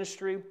Paul's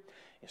ministry.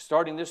 And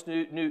starting this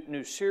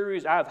new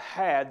series, I've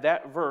had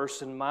that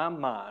verse in my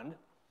mind,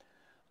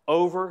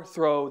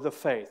 overthrow the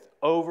faith,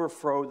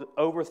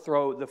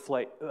 overthrow the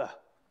faith.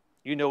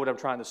 You know what I'm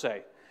trying to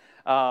say.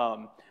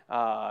 Don't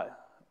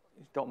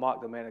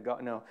mock the man of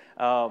God. No.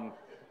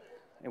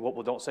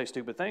 Well, don't say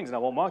stupid things, and I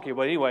won't mock you.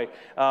 But anyway,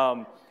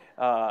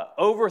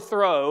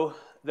 overthrow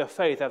the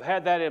faith. I've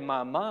had that in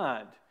my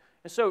mind.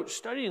 And so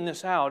studying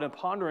this out and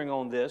pondering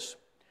on this,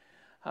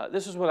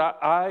 this is what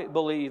I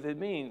believe it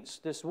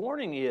means. This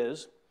warning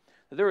is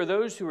that there are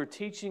those who are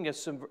teaching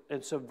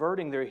and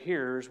subverting their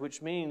hearers,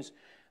 which means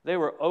they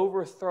were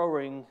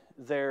overthrowing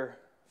their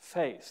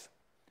faith.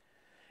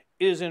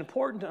 It is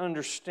important to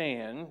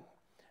understand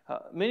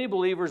many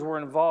believers were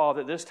involved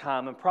at this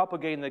time in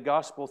propagating the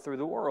gospel through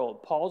the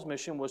world. Paul's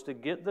mission was to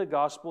get the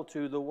gospel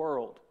to the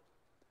world.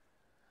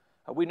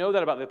 We know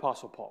that about the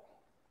Apostle Paul.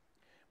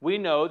 We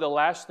know the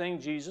last thing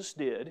Jesus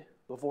did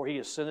before he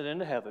ascended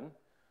into heaven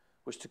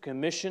was to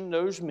commission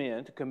those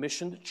men, to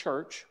commission the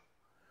church,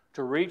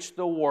 to reach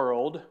the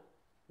world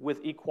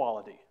with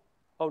equality.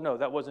 Oh no,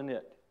 that wasn't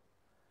it.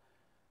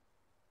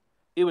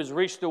 It was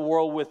reach the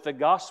world with the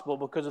gospel,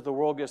 because if the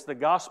world gets the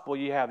gospel,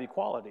 you have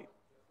equality.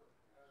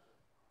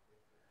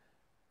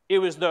 It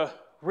was to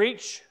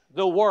reach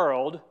the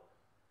world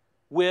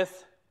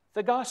with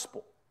the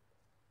gospel.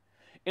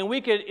 And we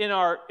could, in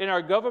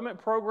our government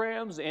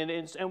programs,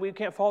 and we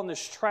can't fall in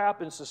this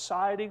trap in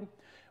society,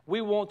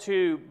 we want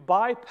to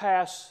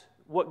bypass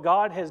what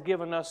God has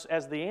given us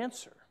as the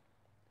answer.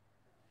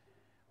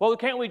 Well,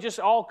 can't we just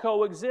all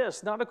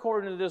coexist? Not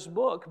according to this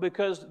book,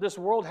 because this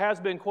world has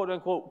been,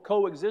 quote-unquote,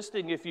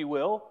 coexisting, if you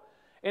will,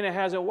 and it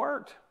hasn't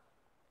worked.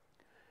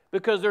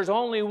 Because there's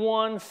only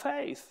one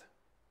faith,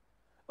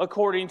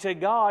 according to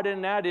God,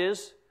 and that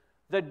is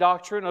the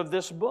doctrine of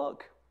this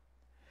book.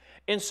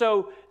 And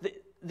so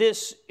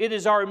it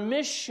is our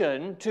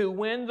mission to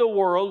win the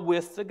world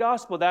with the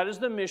gospel. That is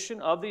the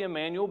mission of the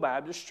Emmanuel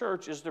Baptist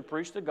Church, is to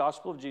preach the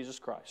gospel of Jesus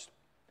Christ.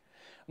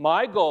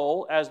 My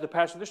goal as the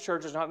pastor of this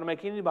church is not to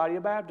make anybody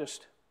a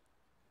Baptist.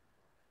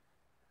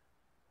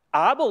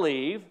 I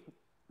believe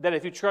that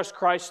if you trust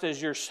Christ as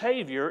your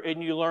Savior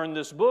and you learn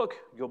this book,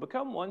 you'll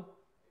become one.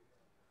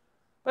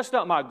 That's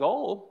not my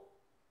goal.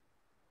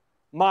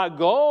 My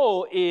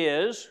goal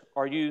is,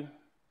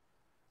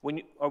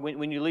 when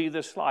you leave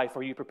this life,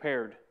 are you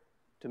prepared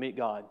to meet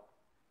God?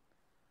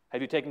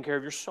 Have you taken care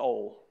of your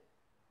soul?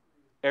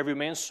 Every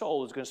man's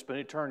soul is going to spend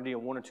eternity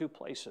in one or two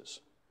places.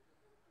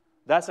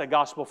 That's a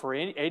gospel for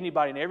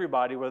anybody and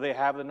everybody, whether they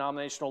have the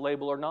denominational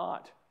label or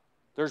not.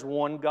 There's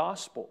one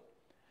gospel.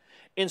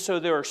 And so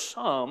there are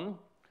some,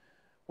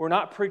 we're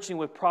not preaching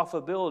with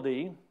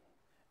profitability,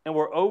 and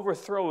we're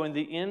overthrowing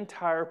the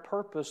entire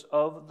purpose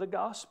of the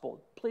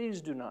gospel.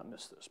 Please do not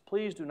miss this.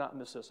 Please do not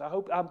miss this. I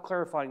hope I'm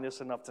clarifying this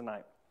enough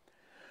tonight.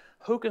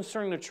 Who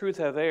concerning the truth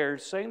have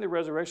erred, saying the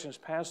resurrection is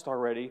past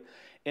already,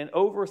 and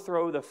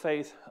overthrow the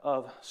faith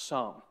of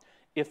some.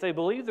 If they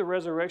believe the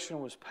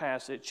resurrection was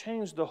past, it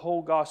changed the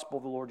whole gospel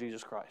of the Lord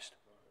Jesus Christ.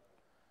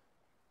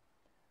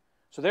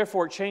 So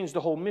therefore, it changed the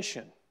whole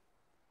mission.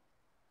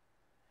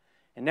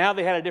 And now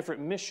they had a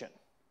different mission.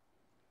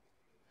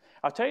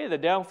 I'll tell you, the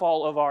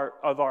downfall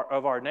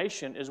of our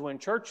nation is when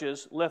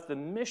churches left the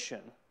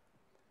mission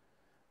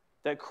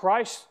that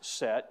Christ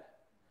set,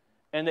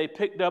 and they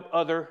picked up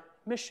other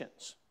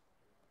missions.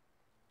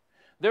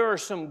 There are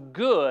some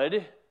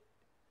good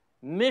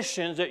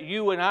missions that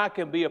you and I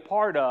can be a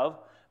part of,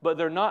 but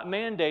they're not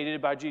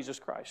mandated by Jesus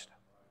Christ.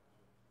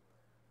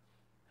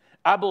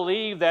 I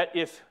believe that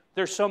if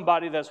there's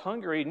somebody that's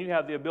hungry and you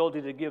have the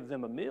ability to give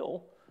them a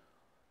meal,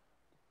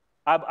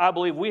 I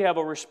believe we have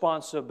a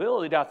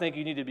responsibility. I think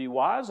you need to be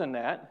wise in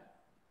that,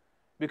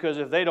 because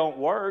if they don't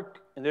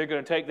work and they're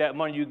going to take that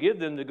money you give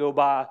them to go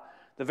buy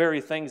the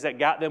very things that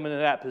got them into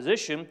that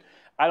position,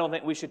 I don't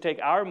think we should take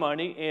our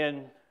money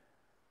and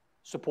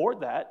support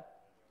that.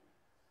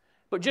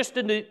 But just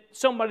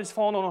somebody's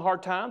falling on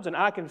hard times and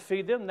I can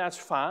feed them, that's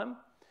fine.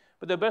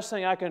 But the best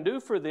thing I can do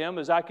for them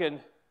is I can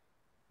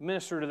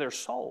minister to their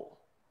soul.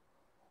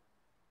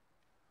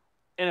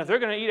 And if they're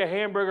going to eat a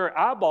hamburger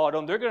I bought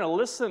them, they're going to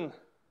listen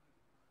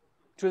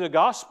to the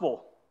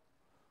gospel.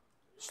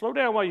 Slow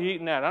down while you're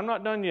eating that. I'm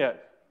not done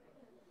yet.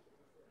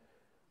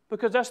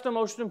 Because that's the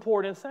most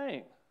important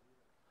thing.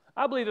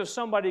 I believe if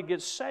somebody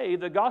gets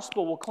saved, the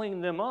gospel will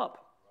clean them up.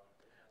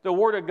 The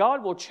Word of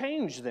God will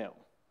change them.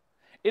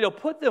 It'll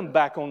put them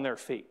back on their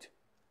feet.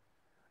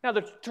 Now,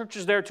 the church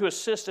is there to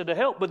assist and to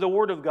help, but the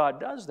Word of God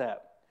does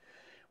that.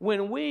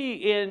 When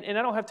we, and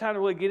I don't have time to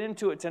really get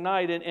into it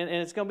tonight, and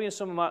it's going to be in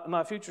some of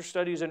my future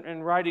studies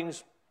and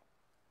writings,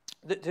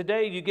 that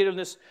today you get in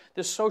this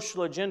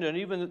social agenda, and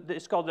even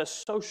it's called the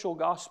social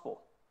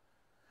gospel.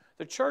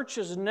 The church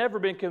has never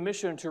been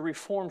commissioned to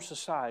reform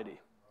society.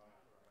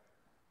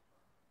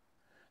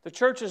 The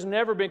church has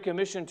never been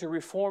commissioned to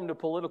reform the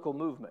political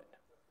movement.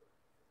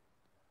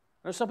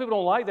 Now, some people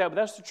don't like that, but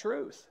that's the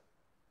truth.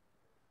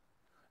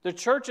 The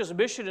church's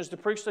mission is to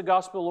preach the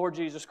gospel of the Lord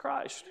Jesus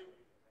Christ.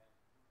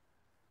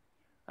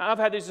 I've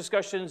had these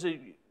discussions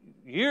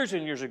years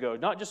and years ago,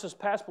 not just this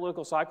past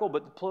political cycle,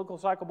 but the political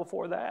cycle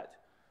before that.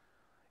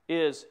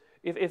 Is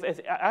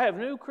if I have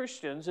new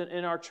Christians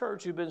in our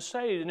church who've been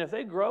saved, and if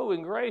they grow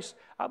in grace,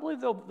 I believe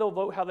they'll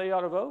vote how they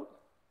ought to vote,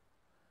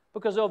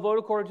 because they'll vote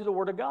according to the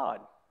Word of God.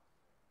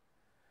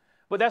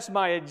 But that's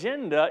my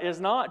agenda, is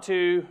not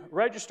to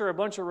register a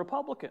bunch of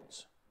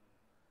Republicans.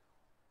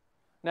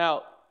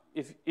 Now,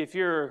 if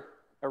you're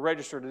a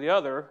register to the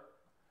other,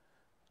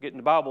 get in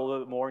the Bible a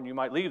little bit more, and you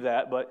might leave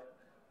that, but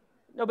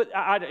no, but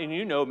and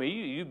you know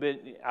me.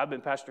 I've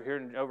been pastor here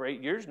in over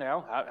 8 years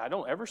now. I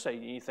don't ever say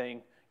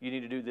anything. You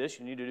need to do this.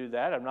 You need to do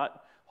that. I'm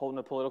not holding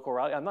a political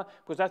rally. I'm not,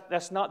 because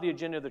that's not the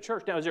agenda of the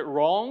church. Now, is it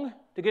wrong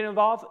to get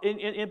involved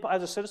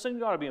as a citizen?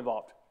 You ought to be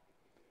involved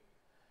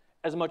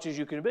as much as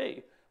you can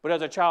be. But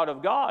as a child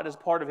of God, as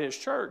part of His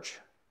church,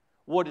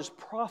 what is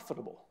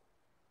profitable?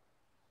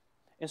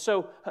 And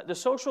so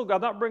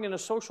I'm not bringing the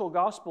social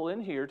gospel in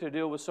here to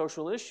deal with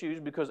social issues,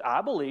 because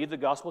I believe the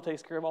gospel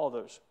takes care of all of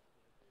those.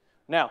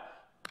 Now,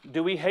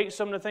 do we hate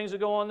some of the things that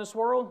go on in this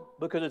world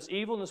because it's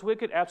evil and it's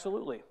wicked?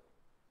 Absolutely.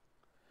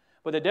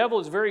 But the devil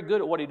is very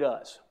good at what he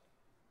does.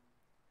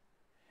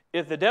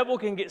 If the devil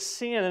can get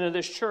sin into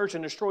this church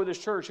and destroy this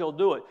church, he'll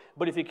do it.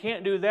 But if he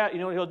can't do that, you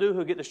know what he'll do?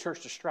 He'll get this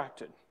church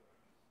distracted.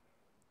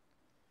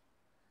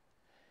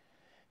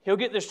 He'll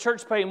get this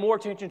church paying more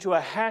attention to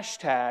a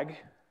hashtag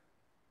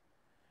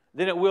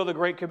than it will the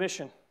Great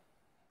Commission.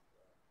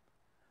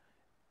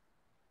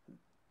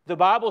 The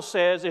Bible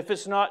says if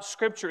it's not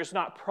Scripture, it's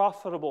not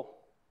profitable.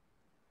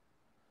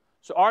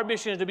 So our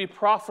mission is to be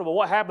profitable.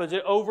 What happens?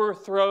 It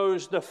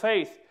overthrows the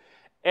faith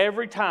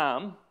every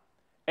time.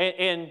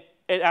 And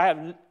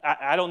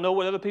I don't know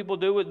what other people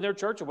do in their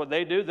church or what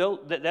they do.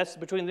 That's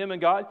between them and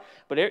God.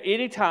 But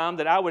any time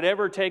that I would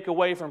ever take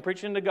away from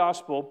preaching the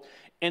gospel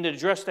and to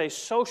address a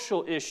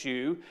social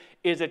issue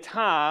is a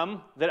time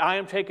that I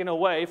am taking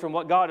away from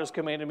what God has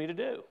commanded me to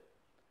do.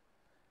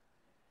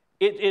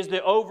 It is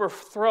to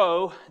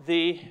overthrow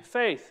the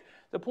faith.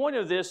 The point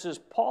of this is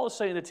Paul is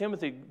saying to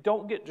Timothy,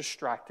 don't get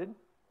distracted.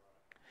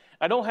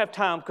 I don't have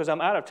time because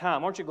I'm out of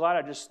time. Aren't you glad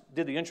I just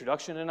did the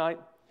introduction tonight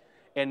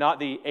and not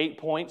the 8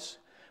 points?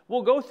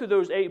 We'll go through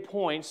those 8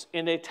 points,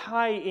 and they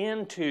tie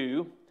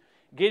into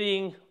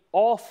getting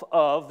off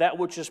of that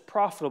which is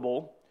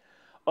profitable,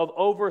 of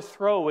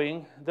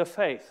overthrowing the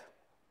faith.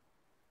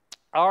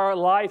 Our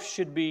life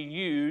should be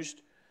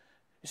used.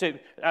 You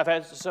say, I've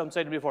had some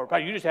say to me before,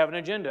 you just have an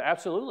agenda.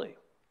 Absolutely.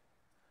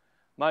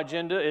 My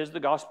agenda is the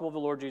gospel of the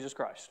Lord Jesus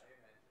Christ.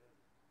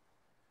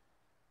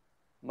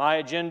 My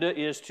agenda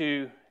is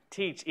to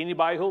teach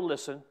anybody who will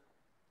listen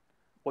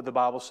what the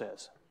Bible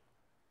says.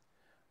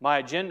 My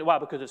agenda, why?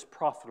 Because it's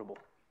profitable.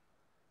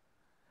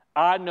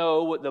 I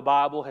know what the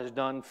Bible has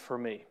done for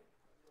me.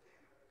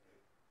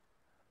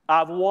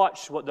 I've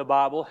watched what the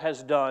Bible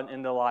has done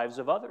in the lives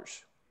of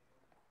others.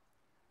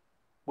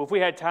 Well, if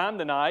we had time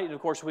tonight, and of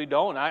course we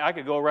don't, I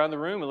could go around the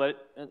room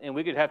and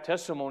we could have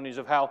testimonies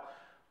of how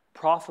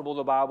profitable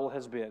the Bible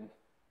has been.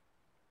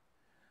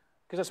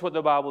 Because that's what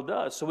the Bible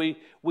does. So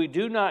we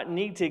do not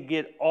need to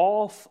get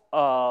off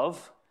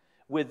of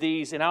with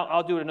these, and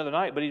I'll do it another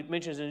night, but he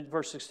mentions in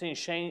verse 16,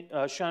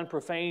 shun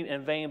profane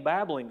and vain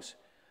babblings.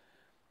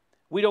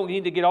 We don't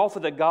need to get off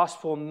of the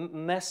gospel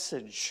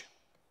message.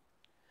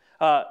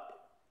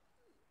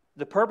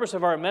 The purpose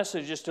of our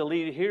message is to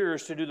lead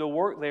hearers to do the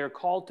work they are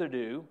called to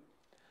do,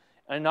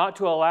 and not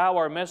to allow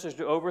our message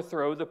to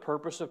overthrow the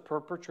purpose of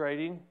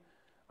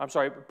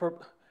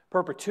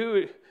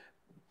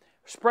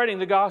spreading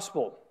the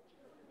gospel.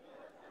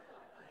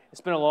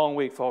 It's been a long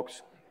week,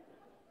 folks.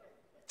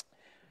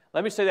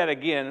 Let me say that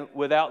again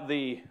without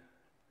the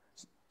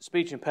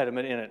speech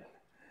impediment in it.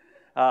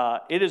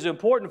 It is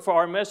important for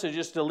our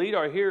messages to lead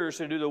our hearers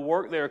to do the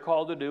work they are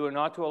called to do, and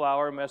not to allow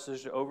our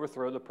message to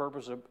overthrow the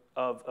purpose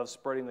of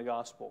spreading the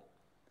gospel.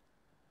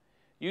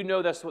 You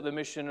know that's what the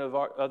mission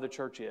of the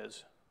church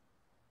is.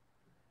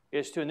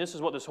 And this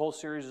is what this whole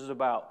series is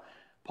about.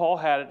 Paul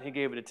had it, he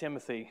gave it to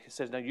Timothy. He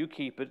says, now you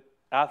keep it.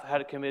 I've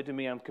had it committed to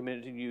me, I'm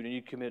committed to you, and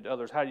you commit to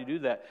others. How do you do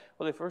that?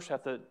 Well, they first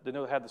have to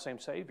know they have the same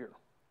Savior.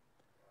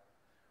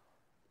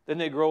 Then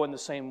they grow in the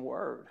same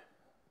Word.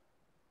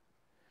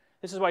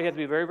 This is why you have to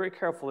be very, very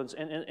careful.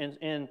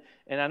 And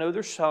I know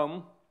there's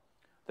some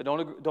that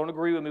don't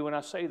agree with me when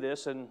I say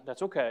this, and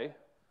that's okay.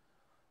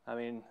 I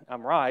mean,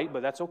 I'm right,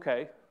 but that's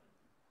okay.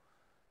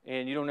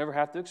 And you don't ever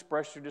have to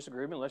express your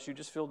disagreement unless you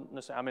just feel,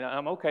 I mean,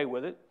 I'm okay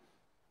with it.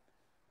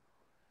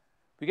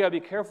 But you got to be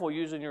careful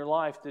using your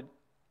life to,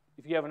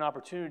 if you have an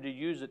opportunity to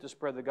use it to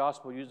spread the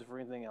gospel, use it for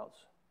anything else.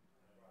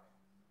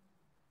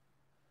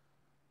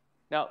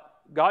 Now,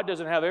 God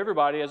doesn't have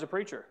everybody as a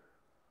preacher.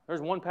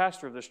 There's one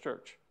pastor of this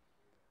church.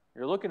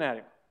 You're looking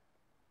at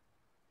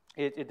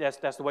him.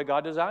 That's the way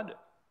God designed it.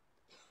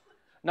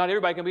 Not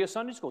everybody can be a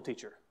Sunday school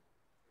teacher.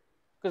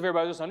 Because if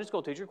everybody was a Sunday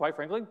school teacher, quite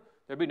frankly,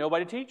 there'd be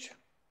nobody to teach.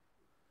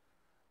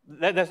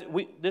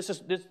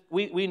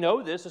 We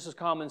know this. This is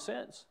common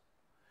sense.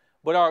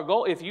 But our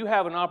goal, if you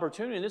have an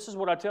opportunity, and this is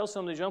what I tell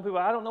some of these young people,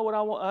 I don't know what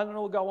I don't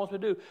know what God wants me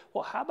to do.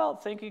 Well, how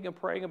about thinking and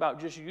praying about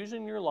just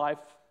using your life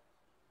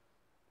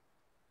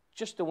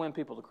just to win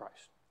people to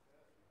Christ?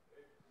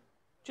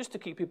 Just to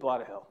keep people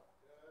out of hell.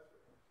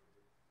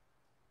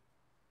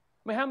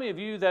 I mean, how many of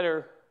you that are,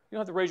 you don't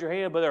have to raise your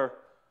hand, but are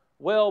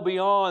well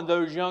beyond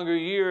those younger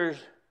years,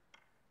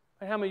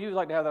 and how many of you would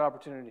like to have that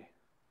opportunity?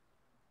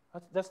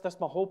 That's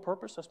my whole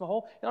purpose. It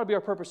ought to be our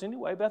purpose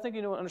anyway, but I think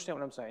you understand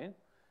what I'm saying.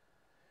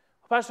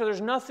 Pastor,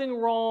 there's nothing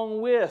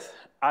wrong with,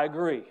 I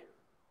agree.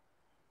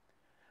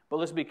 But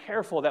let's be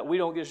careful that we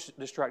don't get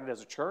distracted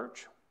as a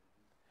church.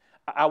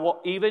 I will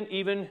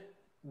even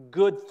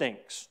good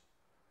things.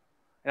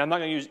 And I'm not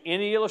going to use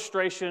any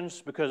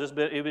illustrations because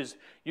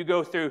you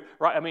go through,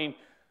 right? I mean,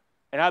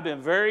 and I've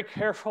been very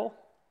careful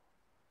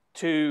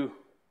to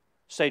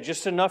say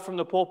just enough from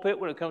the pulpit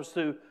when it comes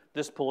to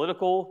this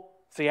political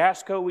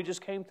fiasco we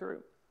just came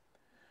through.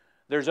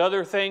 There's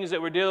other things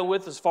that we're dealing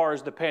with as far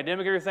as the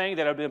pandemic and everything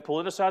that have been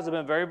politicized. I've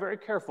been very, very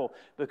careful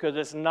because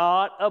it's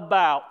not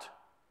about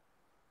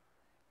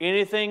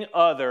anything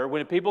other.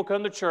 When people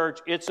come to church,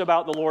 it's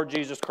about the Lord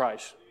Jesus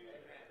Christ.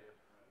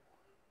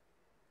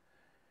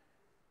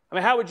 I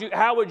mean,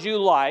 how would you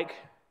like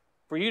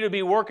for you to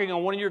be working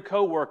on one of your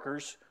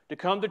coworkers to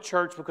come to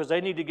church because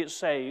they need to get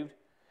saved,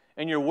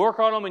 and you work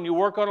on them and you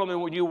work on them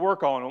and you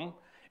work on them,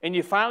 and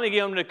you finally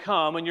get them to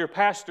come, and your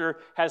pastor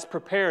has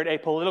prepared a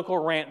political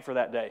rant for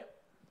that day.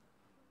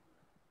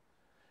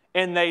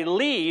 And they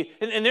leave,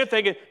 and they're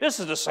thinking, this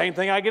is the same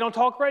thing I get on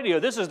talk radio.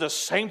 This is the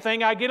same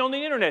thing I get on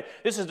the internet.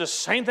 This is the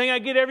same thing I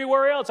get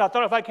everywhere else. I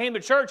thought if I came to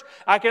church,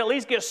 I could at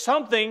least get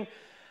something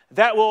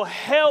that will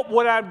help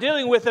what I'm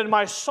dealing with in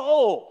my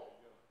soul.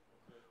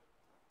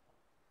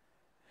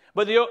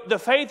 But the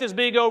faith is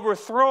being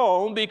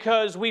overthrown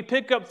because we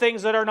pick up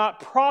things that are not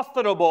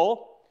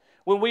profitable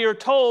when we are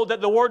told that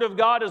the Word of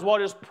God is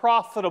what is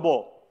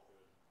profitable.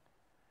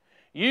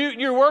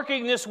 You're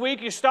working this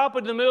week, you stop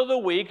in the middle of the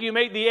week, you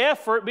make the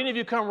effort, many of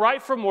you come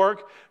right from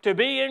work to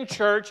be in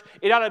church.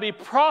 It ought to be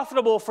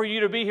profitable for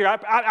you to be here.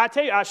 I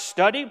tell you, I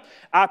study,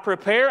 I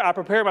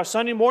prepare my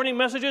Sunday morning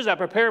messages, I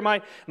prepare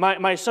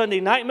my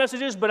Sunday night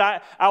messages, but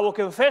I will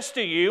confess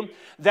to you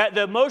that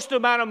the most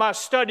amount of my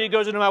study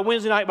goes into my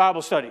Wednesday night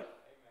Bible study.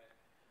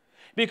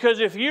 Because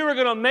if you were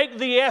going to make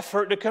the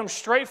effort to come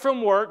straight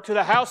from work to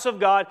the house of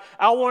God,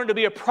 I want it to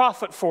be a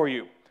profit for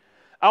you.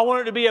 I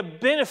want it to be a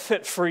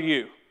benefit for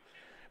you.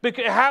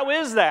 Because how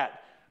is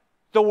that?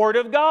 The Word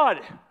of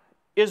God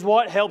is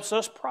what helps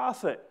us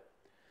profit.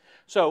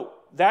 So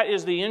that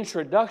is the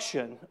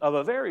introduction of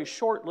a very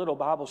short little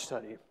Bible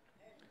study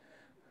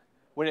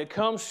when it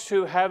comes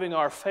to having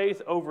our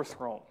faith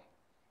overthrown.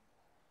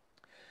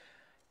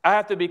 I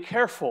have to be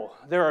careful.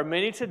 There are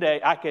many today,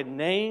 I could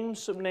name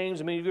some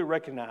names many of you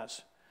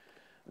recognize.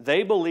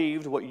 They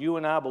believed what you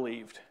and I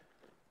believed.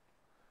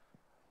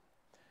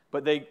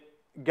 But they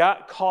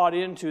got caught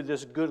into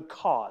this good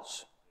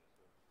cause.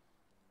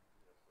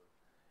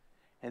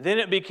 And then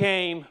it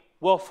became,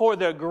 well, for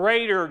the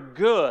greater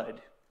good,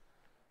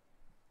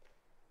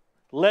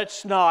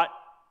 let's not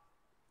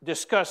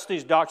discuss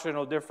these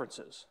doctrinal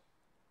differences.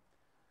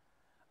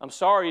 I'm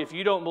sorry if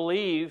you don't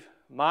believe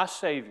my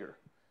Savior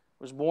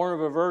was born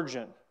of a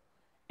virgin,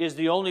 is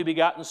the only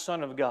begotten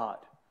Son of God,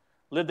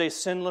 lived a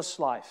sinless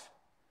life,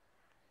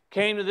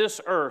 came to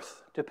this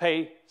earth to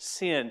pay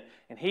sin,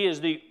 and He is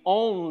the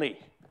only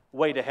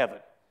way to heaven.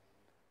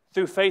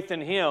 Through faith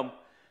in Him,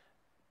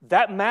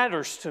 that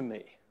matters to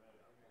me.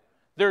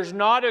 There's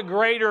not a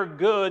greater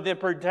good than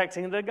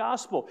protecting the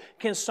gospel.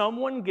 Can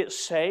someone get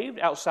saved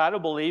outside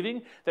of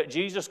believing that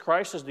Jesus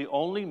Christ is the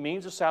only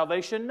means of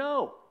salvation?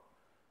 No.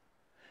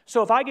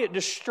 So if I get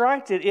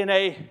distracted in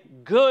a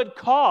good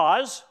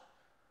cause,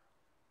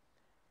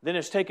 then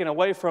it's taken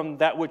away from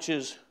that which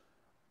is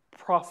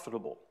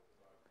profitable.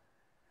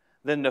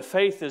 Then the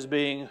faith is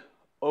being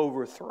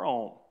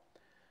overthrown.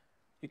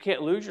 You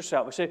can't lose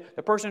yourself. We say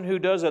the person who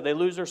does that, they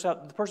lose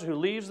themselves. The person who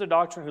leaves the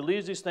doctrine, who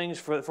leaves these things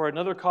for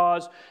another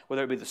cause,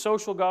 whether it be the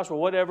social gospel,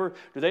 whatever,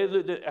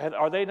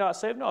 are they not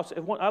saved? No,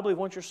 I believe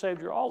once you're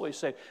saved, you're always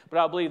saved.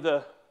 But I believe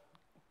the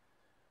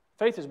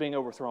faith is being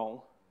overthrown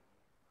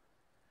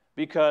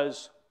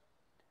because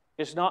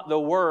it's not the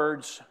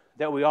words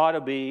that we ought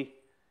to be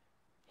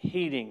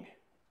heeding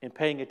and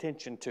paying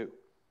attention to.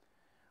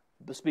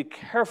 Let's be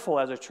careful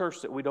as a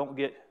church that we don't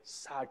get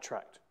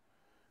sidetracked.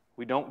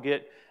 We don't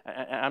get,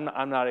 I'm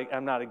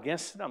not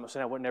against it. I'm not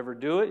saying I would never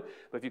do it.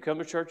 But if you come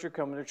to church, you're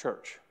coming to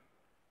church.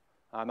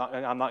 I'm not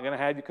going to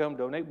have you come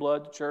donate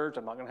blood to church.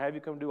 I'm not going to have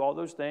you come do all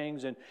those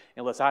things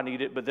unless I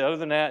need it. But other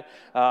than that,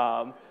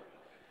 I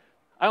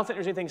don't think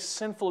there's anything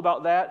sinful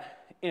about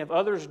that. And if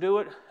others do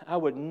it, I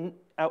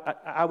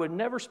would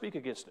never speak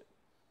against it.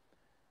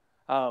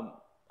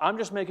 I'm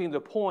just making the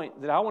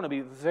point that I want to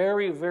be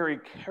very, very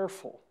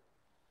careful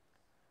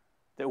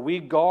that we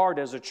guard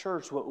as a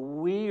church what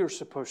we are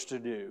supposed to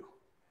do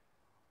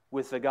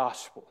with the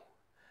gospel.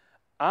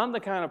 I'm the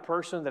kind of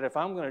person that if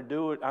I'm going to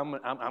do it, I'm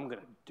going to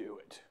do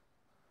it.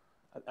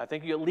 I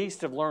think you at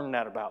least have learned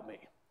that about me.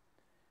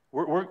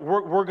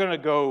 We're going to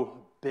go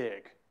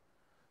big.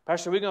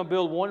 Pastor, are we going to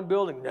build one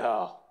building?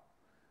 No.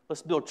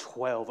 Let's build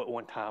 12 at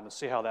one time and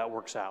see how that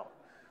works out.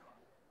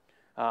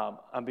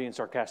 I'm being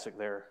sarcastic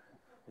there.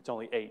 It's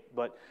only 8.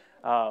 But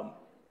I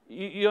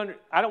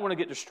don't want to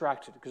get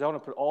distracted because I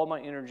want to put all my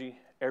energy,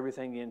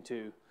 everything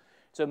into.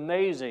 It's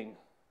amazing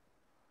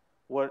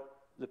what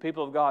the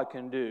people of God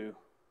can do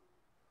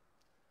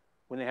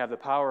when they have the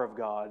power of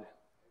God,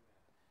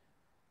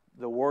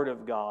 the Word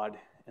of God,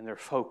 and they're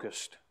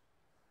focused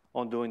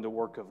on doing the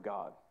work of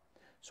God.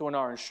 So in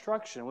our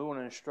instruction, we want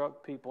to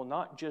instruct people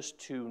not just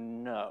to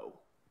know,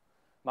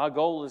 My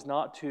goal is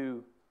not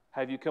to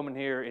have you come in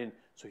here and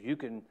so you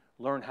can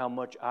learn how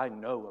much I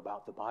know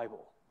about the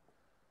Bible.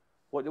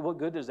 What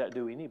good does that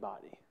do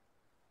anybody?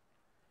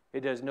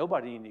 It does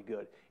nobody any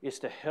good. It's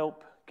to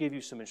help give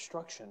you some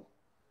instruction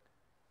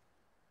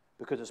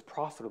because it's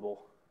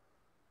profitable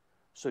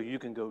so you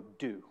can go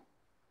do.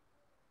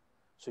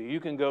 So you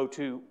can go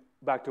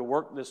back to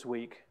work this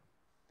week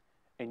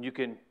and you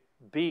can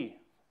be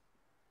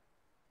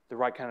the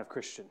right kind of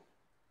Christian.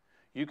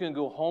 You can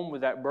go home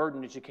with that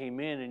burden that you came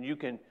in and you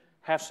can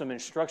have some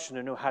instruction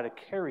to know how to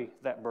carry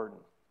that burden.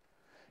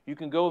 You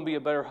can go and be a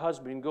better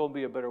husband. You can go and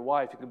be a better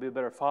wife. You can be a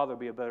better father,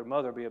 be a better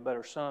mother, be a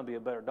better son, be a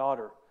better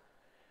daughter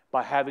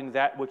by having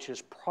that which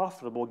is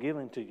profitable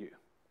given to you.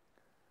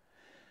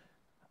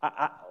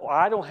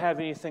 I don't have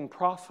anything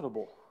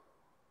profitable.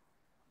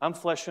 I'm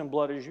flesh and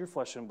blood as you're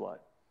flesh and blood.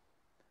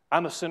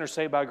 I'm a sinner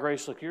saved by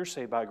grace like you're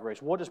saved by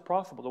grace. What is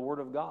profitable? The Word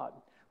of God.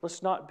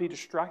 Let's not be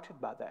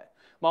distracted by that.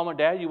 Mom and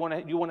Dad, you want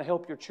to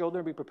help your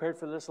children be prepared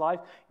for this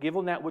life? Give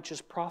them that which is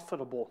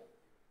profitable.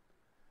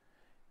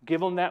 Give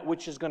them that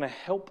which is going to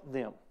help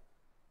them.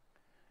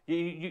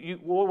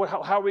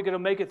 How are we going to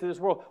make it through this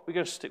world? We're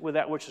going to stick with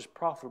that which is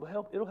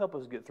profitable. It'll help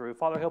us get through.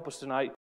 Father, help us tonight.